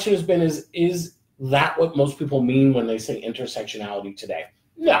 the question has been, is that what most people mean when they say intersectionality today?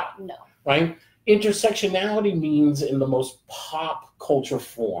 No. Right? Intersectionality means in the most pop culture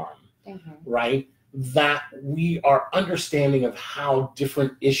form, right? That we are understanding of how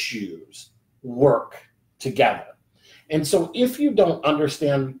different issues work together. And so if you don't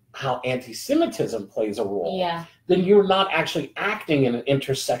understand how anti-Semitism plays a role, then you're not actually acting in an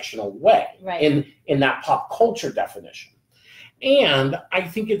intersectional way in that pop culture definition. And I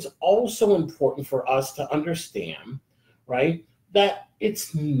think it's also important for us to understand, right, that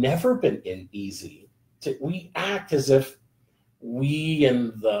it's never been easy. We act as if we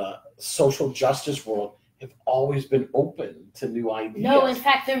in the social justice world have always been open to new ideas. No, in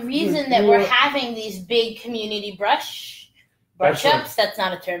fact, the reason that we're having these big community brush-ups, that's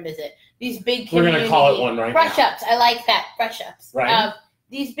not a term, is it? These big community... We're going to call it one right now. Brush-ups, I like that, brush-ups. Right.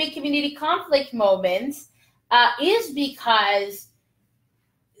 These big community conflict moments is because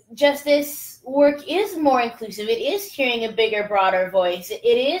justice work is more inclusive. It is hearing a bigger, broader voice. It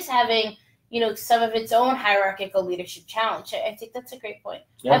is having, some of its own hierarchical leadership challenge. I think that's a great point.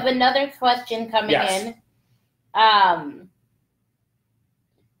 Yeah. I have another question coming in. I'm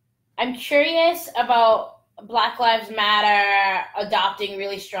curious about Black Lives Matter adopting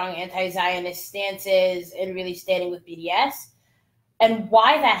really strong anti-Zionist stances and really standing with BDS, and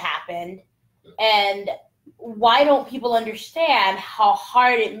why that happened, and why don't people understand how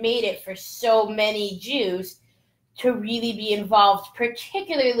hard it made it for so many Jews to really be involved,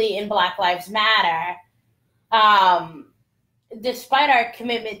 particularly in Black Lives Matter, despite our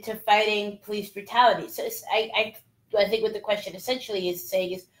commitment to fighting police brutality. So I think what the question essentially is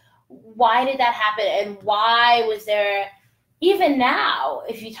saying is, why did that happen? And why was there, even now,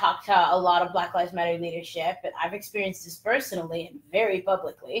 if you talk to a lot of Black Lives Matter leadership, and I've experienced this personally and very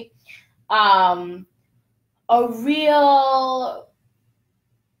publicly, a real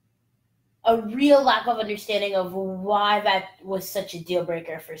lack of understanding of why that was such a deal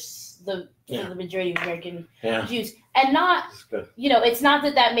breaker for the majority of American Jews. And not, it's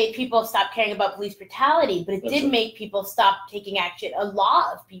not that made people stop caring about police brutality, but it did make people stop taking action. A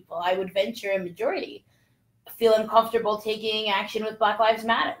lot of people, I would venture a majority, feel uncomfortable taking action with Black Lives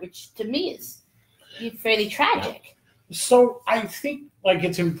Matter, which to me is fairly tragic. So I think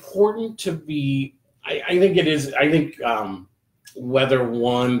it's important to be, I think whether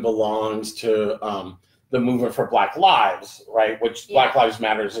one belongs to the movement for Black Lives, right, which Black Lives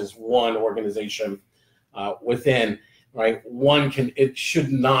Matters is one organization within, right, it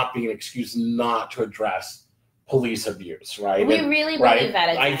should not be an excuse not to address police abuse, right? We really believe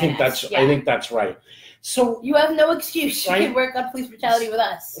that. I think that's right. So you have no excuse. You can work on police brutality with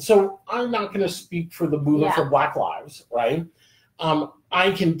us. So I'm not going to speak for the movement for Black Lives, right?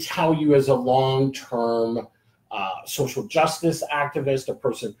 I can tell you as a long-term social justice activist, a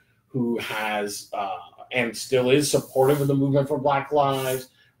person who has and still is supportive of the movement for Black Lives,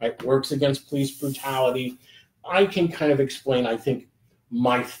 right, works against police brutality, I can kind of explain, I think,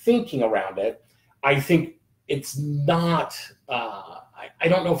 my thinking around it. I think it's not, I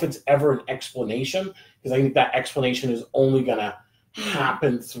don't know if it's ever an explanation, because I think that explanation is only going to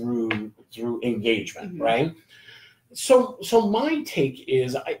happen through engagement, right? So my take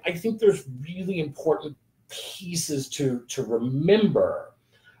is, I think there's really important pieces to remember.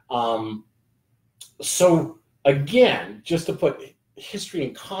 So again, just to put history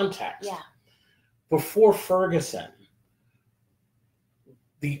in context, before Ferguson,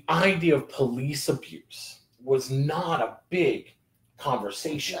 the idea of police abuse was not a big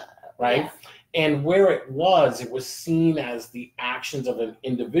conversation, right? And where it was seen as the actions of an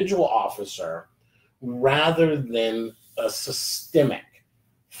individual officer rather than a systemic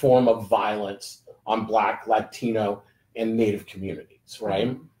form of violence on Black, Latino, and Native communities,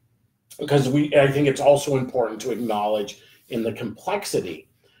 right? Because I think it's also important to acknowledge in the complexity,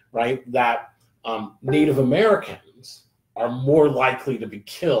 right, that Native Americans are more likely to be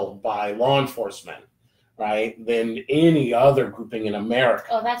killed by law enforcement, right, than any other grouping in America.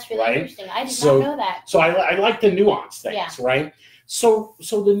 Oh, that's really interesting. I did not know that. So I like the nuance things, right? So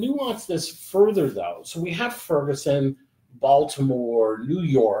the nuance this further, though. So we have Ferguson, Baltimore, New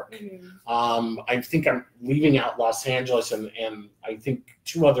York. I think I'm leaving out Los Angeles and I think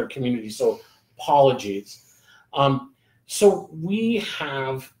two other communities, so apologies. So we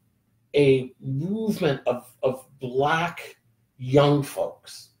have a movement of Black young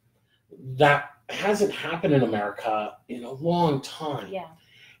folks that hasn't happened in America in a long time.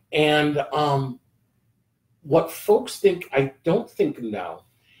 And what folks I don't think know,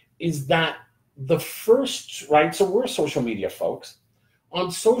 is that the first, right, so we're social media folks.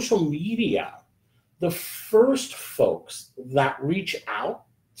 On social media, the first folks that reach out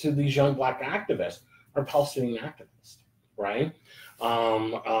to these young Black activists are Palestinian activists, right?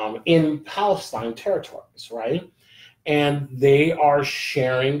 In Palestine territories, right? And they are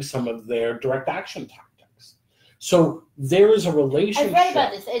sharing some of their direct action tactics. So there is a relationship. I've read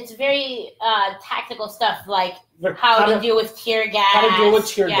about this. It's very tactical stuff, like how to deal with tear gas. How to deal with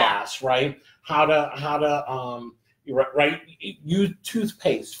tear gas, right? How to right? Use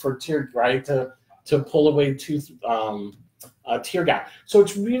toothpaste for tear, right, to pull away tear gas. So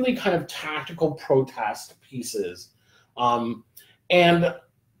it's really kind of tactical protest pieces. And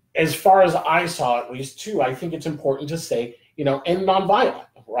as far as I saw, at least too, I think it's important to say, and nonviolent,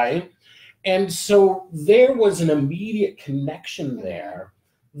 right? And so there was an immediate connection there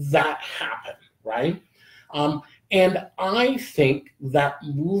that happened, right? And I think that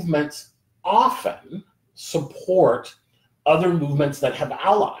movements often support other movements that have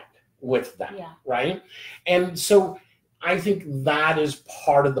allied with them, right? And so I think that is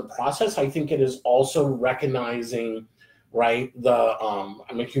part of the process. I think it is also recognizing, right,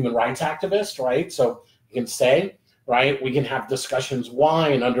 I'm a human rights activist, right? So you can say, right, we can have discussions why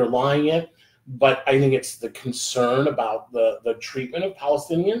and underlying it, but I think it's the concern about the treatment of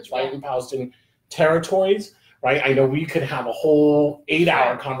Palestinians, right, in Palestinian territories, right? I know we could have a whole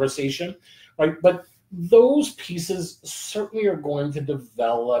 8-hour conversation, right? But those pieces certainly are going to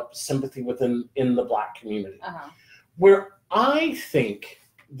develop sympathy in the Black community. Where I think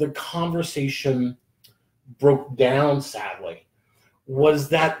the conversation broke down, sadly, was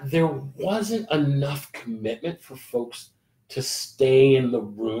that there wasn't enough commitment for folks to stay in the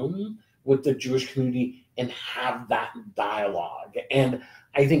room with the Jewish community and have that dialogue. And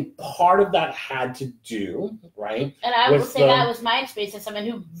I think part of that had to do, right? And I will say that was my experience as someone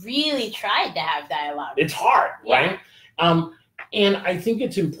who really tried to have dialogue. It's hard, right? And I think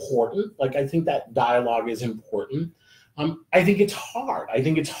it's important. Like, I think that dialogue is important. I think it's hard. I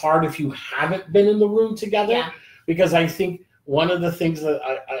think it's hard if you haven't been in the room together, because I think one of the things that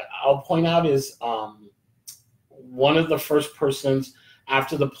I'll point out is one of the first persons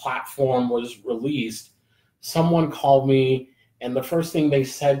after the platform was released, someone called me, and the first thing they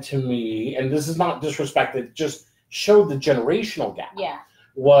said to me, and this is not disrespect, it just showed the generational gap,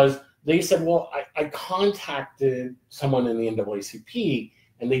 was they said, well, I contacted someone in the NAACP,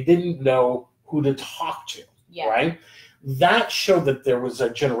 and they didn't know who to talk to, right? That showed that there was a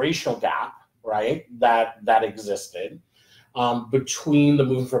generational gap, right, that existed between the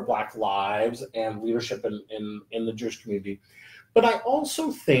movement for Black lives and leadership in the Jewish community. But I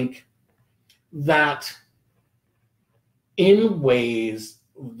also think that in ways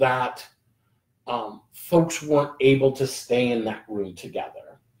that folks weren't able to stay in that room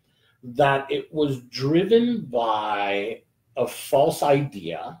together, that it was driven by a false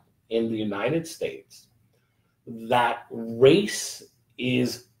idea in the United States that race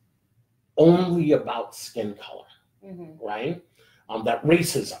is only about skin color, right? That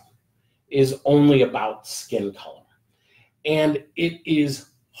racism is only about skin color. And it is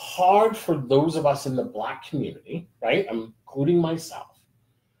hard for those of us in the Black community, right, including myself,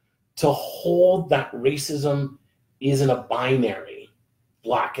 to hold that racism isn't a binary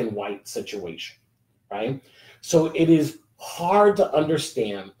Black and white situation, right? So it is hard to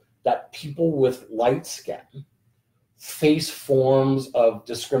understand that people with light skin face forms of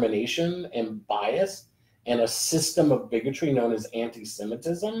discrimination and bias and a system of bigotry known as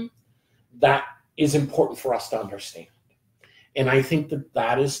anti-Semitism that is important for us to understand. And I think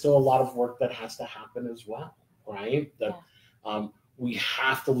that is still a lot of work that has to happen as well, right? That we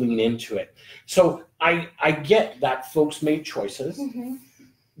have to lean into it. So I get that folks made choices.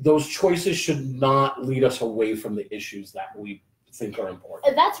 Those choices should not lead us away from the issues that we think are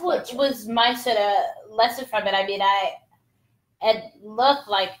important. That's what was my sort of lesson from it. I mean,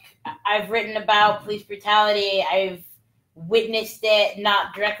 I've written about police brutality. I've witnessed it,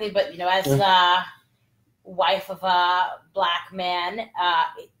 not directly, but, as the wife of a Black man,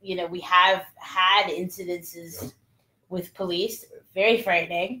 we have had incidences with police, very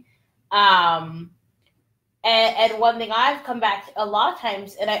frightening. And one thing I've come back to a lot of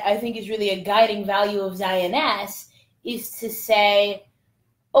times, and I think is really a guiding value of Zioness, is to say,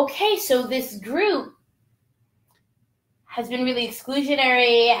 okay, so this group has been really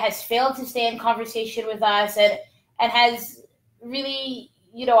exclusionary, has failed to stay in conversation with us, and has really,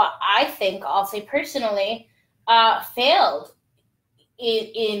 I think, I'll say personally, failed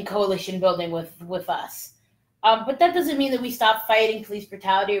in coalition building with us. But that doesn't mean that we stop fighting police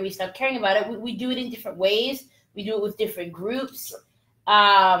brutality or we stop caring about it. We do it in different ways. We do it with different groups.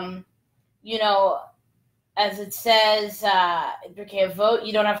 As it says, in Vote,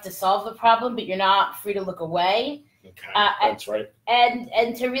 you don't have to solve the problem, but you're not free to look away. Okay, that's right.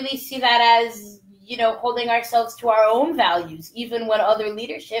 And to really see that as, holding ourselves to our own values, even when other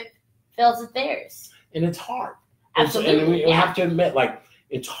leadership fails at theirs. And it's hard. Absolutely. And we have to admit,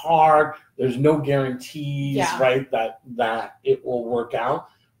 it's hard. There's no guarantees, right, that it will work out,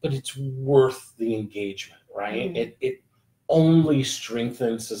 but it's worth the engagement, right? It only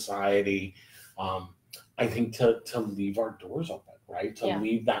strengthens society. I think to leave our doors open, right? To Yeah.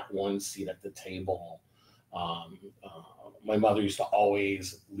 leave that one seat at the table. My mother used to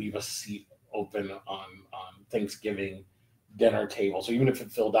always leave a seat open on Thanksgiving dinner table. So even if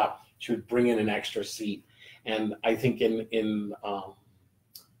it filled up, she would bring in an extra seat. And I think in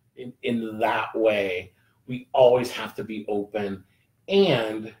that way, we always have to be open.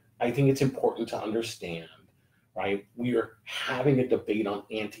 And I think it's important to understand, right? We are having a debate on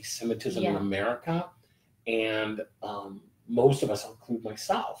anti-Semitism in Yeah. America, and most of us, I'll include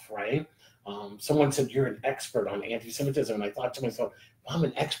myself, right? Someone said, you're an expert on anti-Semitism. And I thought to myself, if I'm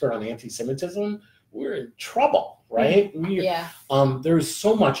an expert on anti-Semitism, we're in trouble, right? Yeah. There's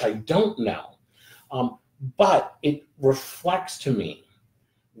so much I don't know. But it reflects to me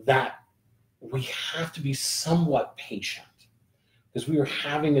that we have to be somewhat patient, because we are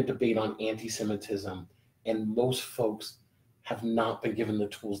having a debate on anti-Semitism, and most folks have not been given the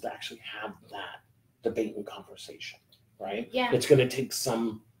tools to actually have that debate and conversation, right? Yeah. It's going to take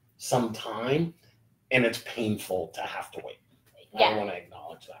some time, and it's painful to have to wait. Yeah. I want to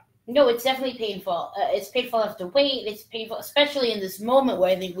acknowledge that. No, it's definitely painful. It's painful to have to wait. It's painful, especially in this moment where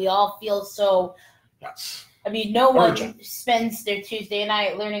I think we all feel so. Yes. I mean, no one Urgent. spends their Tuesday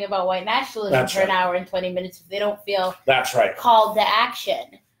night learning about white nationalism That's for an right. hour and 20 minutes if they don't feel That's right. called to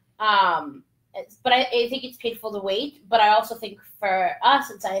action. But I think it's painful to wait. But I also think for us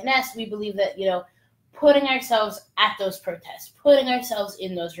at Zionist, we believe that, putting ourselves at those protests, putting ourselves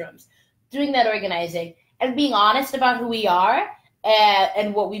in those rooms, doing that organizing, and being honest about who we are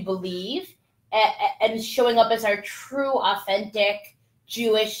and what we believe, and showing up as our true, authentic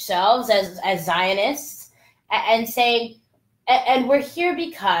Jewish selves as Zionists, and saying, and we're here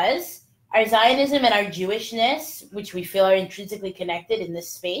because our Zionism and our Jewishness, which we feel are intrinsically connected in this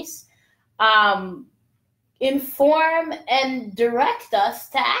space, inform and direct us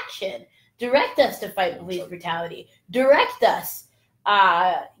to action, direct us to fight police brutality, direct us.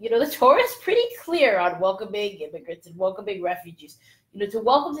 The Torah is pretty clear on welcoming immigrants and welcoming refugees, to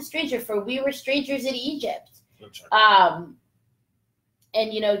welcome the stranger, for we were strangers in Egypt. That's right. And,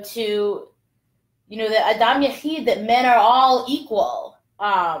 the Adam Yachid, that men are all equal.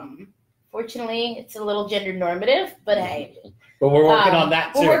 Fortunately, it's a little gender normative, but hey. But we're working on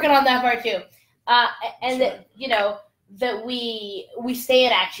that too. We're working on that part too. And That's that, that we stay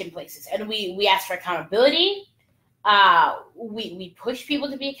in action places, and we ask for accountability. We push people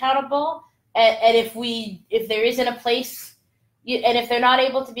to be accountable. And if there isn't a place, and if they're not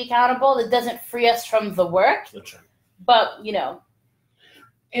able to be accountable, it doesn't free us from the work. That's right. But,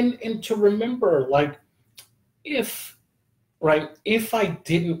 And to remember, like, if I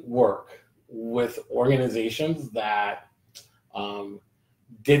didn't work with organizations that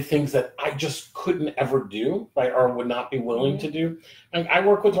did things that I just couldn't ever do, right, or would not be willing to do. Like, I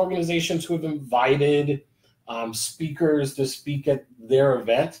work with organizations who have invited speakers to speak at their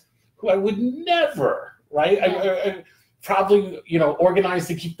event who I would never, right? Yeah. I probably, organize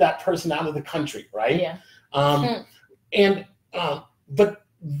to keep that person out of the country, right? Yeah. But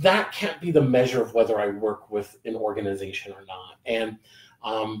that can't be the measure of whether I work with an organization or not. And,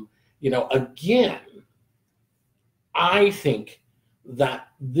 again, I think that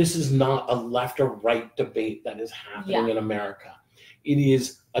this is not a left or right debate that is happening in America. It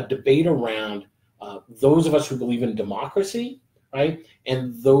is a debate around those of us who believe in democracy, right?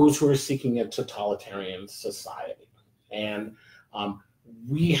 And those who are seeking a totalitarian society. And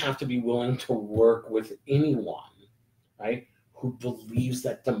we have to be willing to work with anyone, right, who believes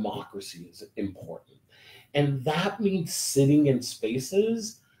that democracy is important. And that means sitting in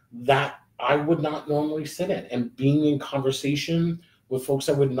spaces that I would not normally sit in, and being in conversation with folks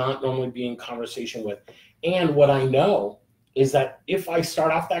I would not normally be in conversation with. And what I know is that if I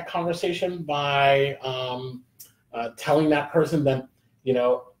start off that conversation by telling that person that,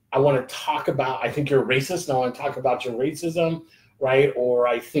 I want to talk about, I think you're racist, and I want to talk about your racism, right? Or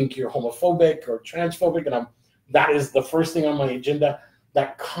I think you're homophobic or transphobic, and that is the first thing on my agenda,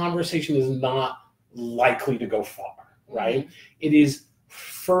 that conversation is not likely to go far, right? Mm-hmm. It is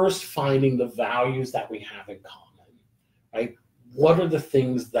first finding the values that we have in common, right? What are the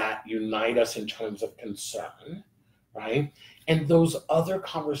things that unite us in terms of concern, right? And those other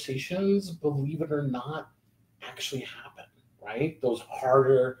conversations, believe it or not, actually happen, right? Those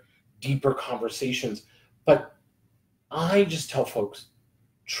harder, deeper conversations. But I just tell folks,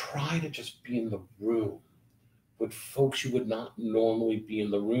 try to just be in the room with folks you would not normally be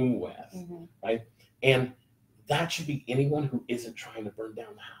in the room with, right? And that should be anyone who isn't trying to burn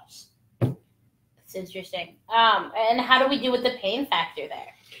down the house. That's interesting. And how do we deal with the pain factor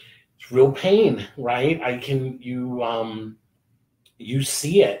there? It's real pain, right? You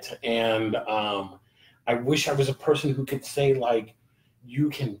see it. And I I wish I was a person who could say, like, you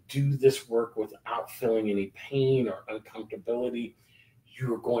can do this work without feeling any pain or uncomfortability.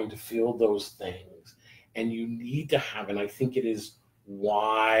 You're going to feel those things. And you need to have, and I think it is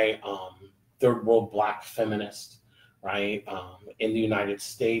why third world Black feminists, right, in the United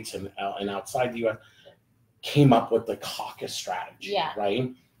States and outside the U.S. came up with the caucus strategy,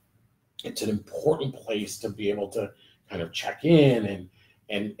 right? It's an important place to be able to kind of check in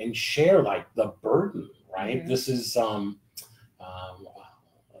and share, like, the burden, right? This is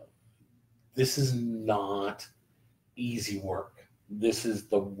this is not easy work. This is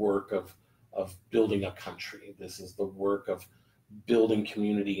the work of building a country. This is the work of building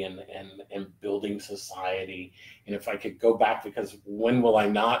community and building society. And if I could go back, because when will I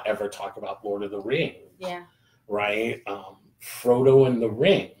not ever talk about Lord of the Rings? Yeah. Right? Frodo and the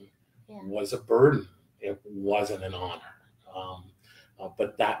Ring was a burden. It wasn't an honor.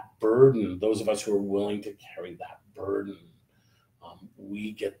 But that burden, those of us who are willing to carry that burden,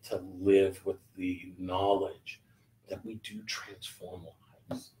 we get to live with the knowledge that we do transform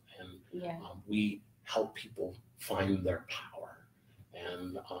lives. And we help people find their power.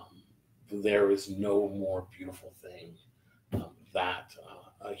 And there is no more beautiful thing that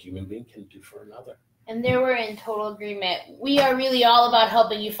a human being can do for another. And there we're in total agreement. We are really all about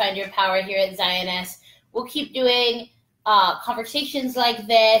helping you find your power here at Zioness. We'll keep doing conversations like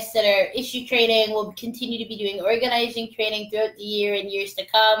this that are issue training. We'll continue to be doing organizing training throughout the year and years to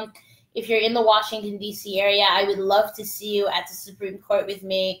come. If you're in the Washington, D.C. area, I would love to see you at the Supreme Court with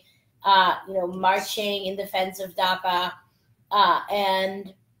me, marching in defense of DACA.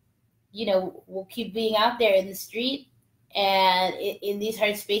 And, we'll keep being out there in the street and in these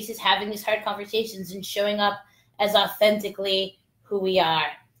hard spaces, having these hard conversations and showing up as authentically who we are,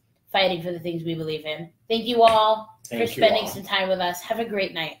 fighting for the things we believe in. Thank you all for spending some time with us. Have a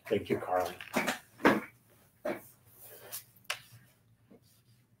great night. Thank you, Carly.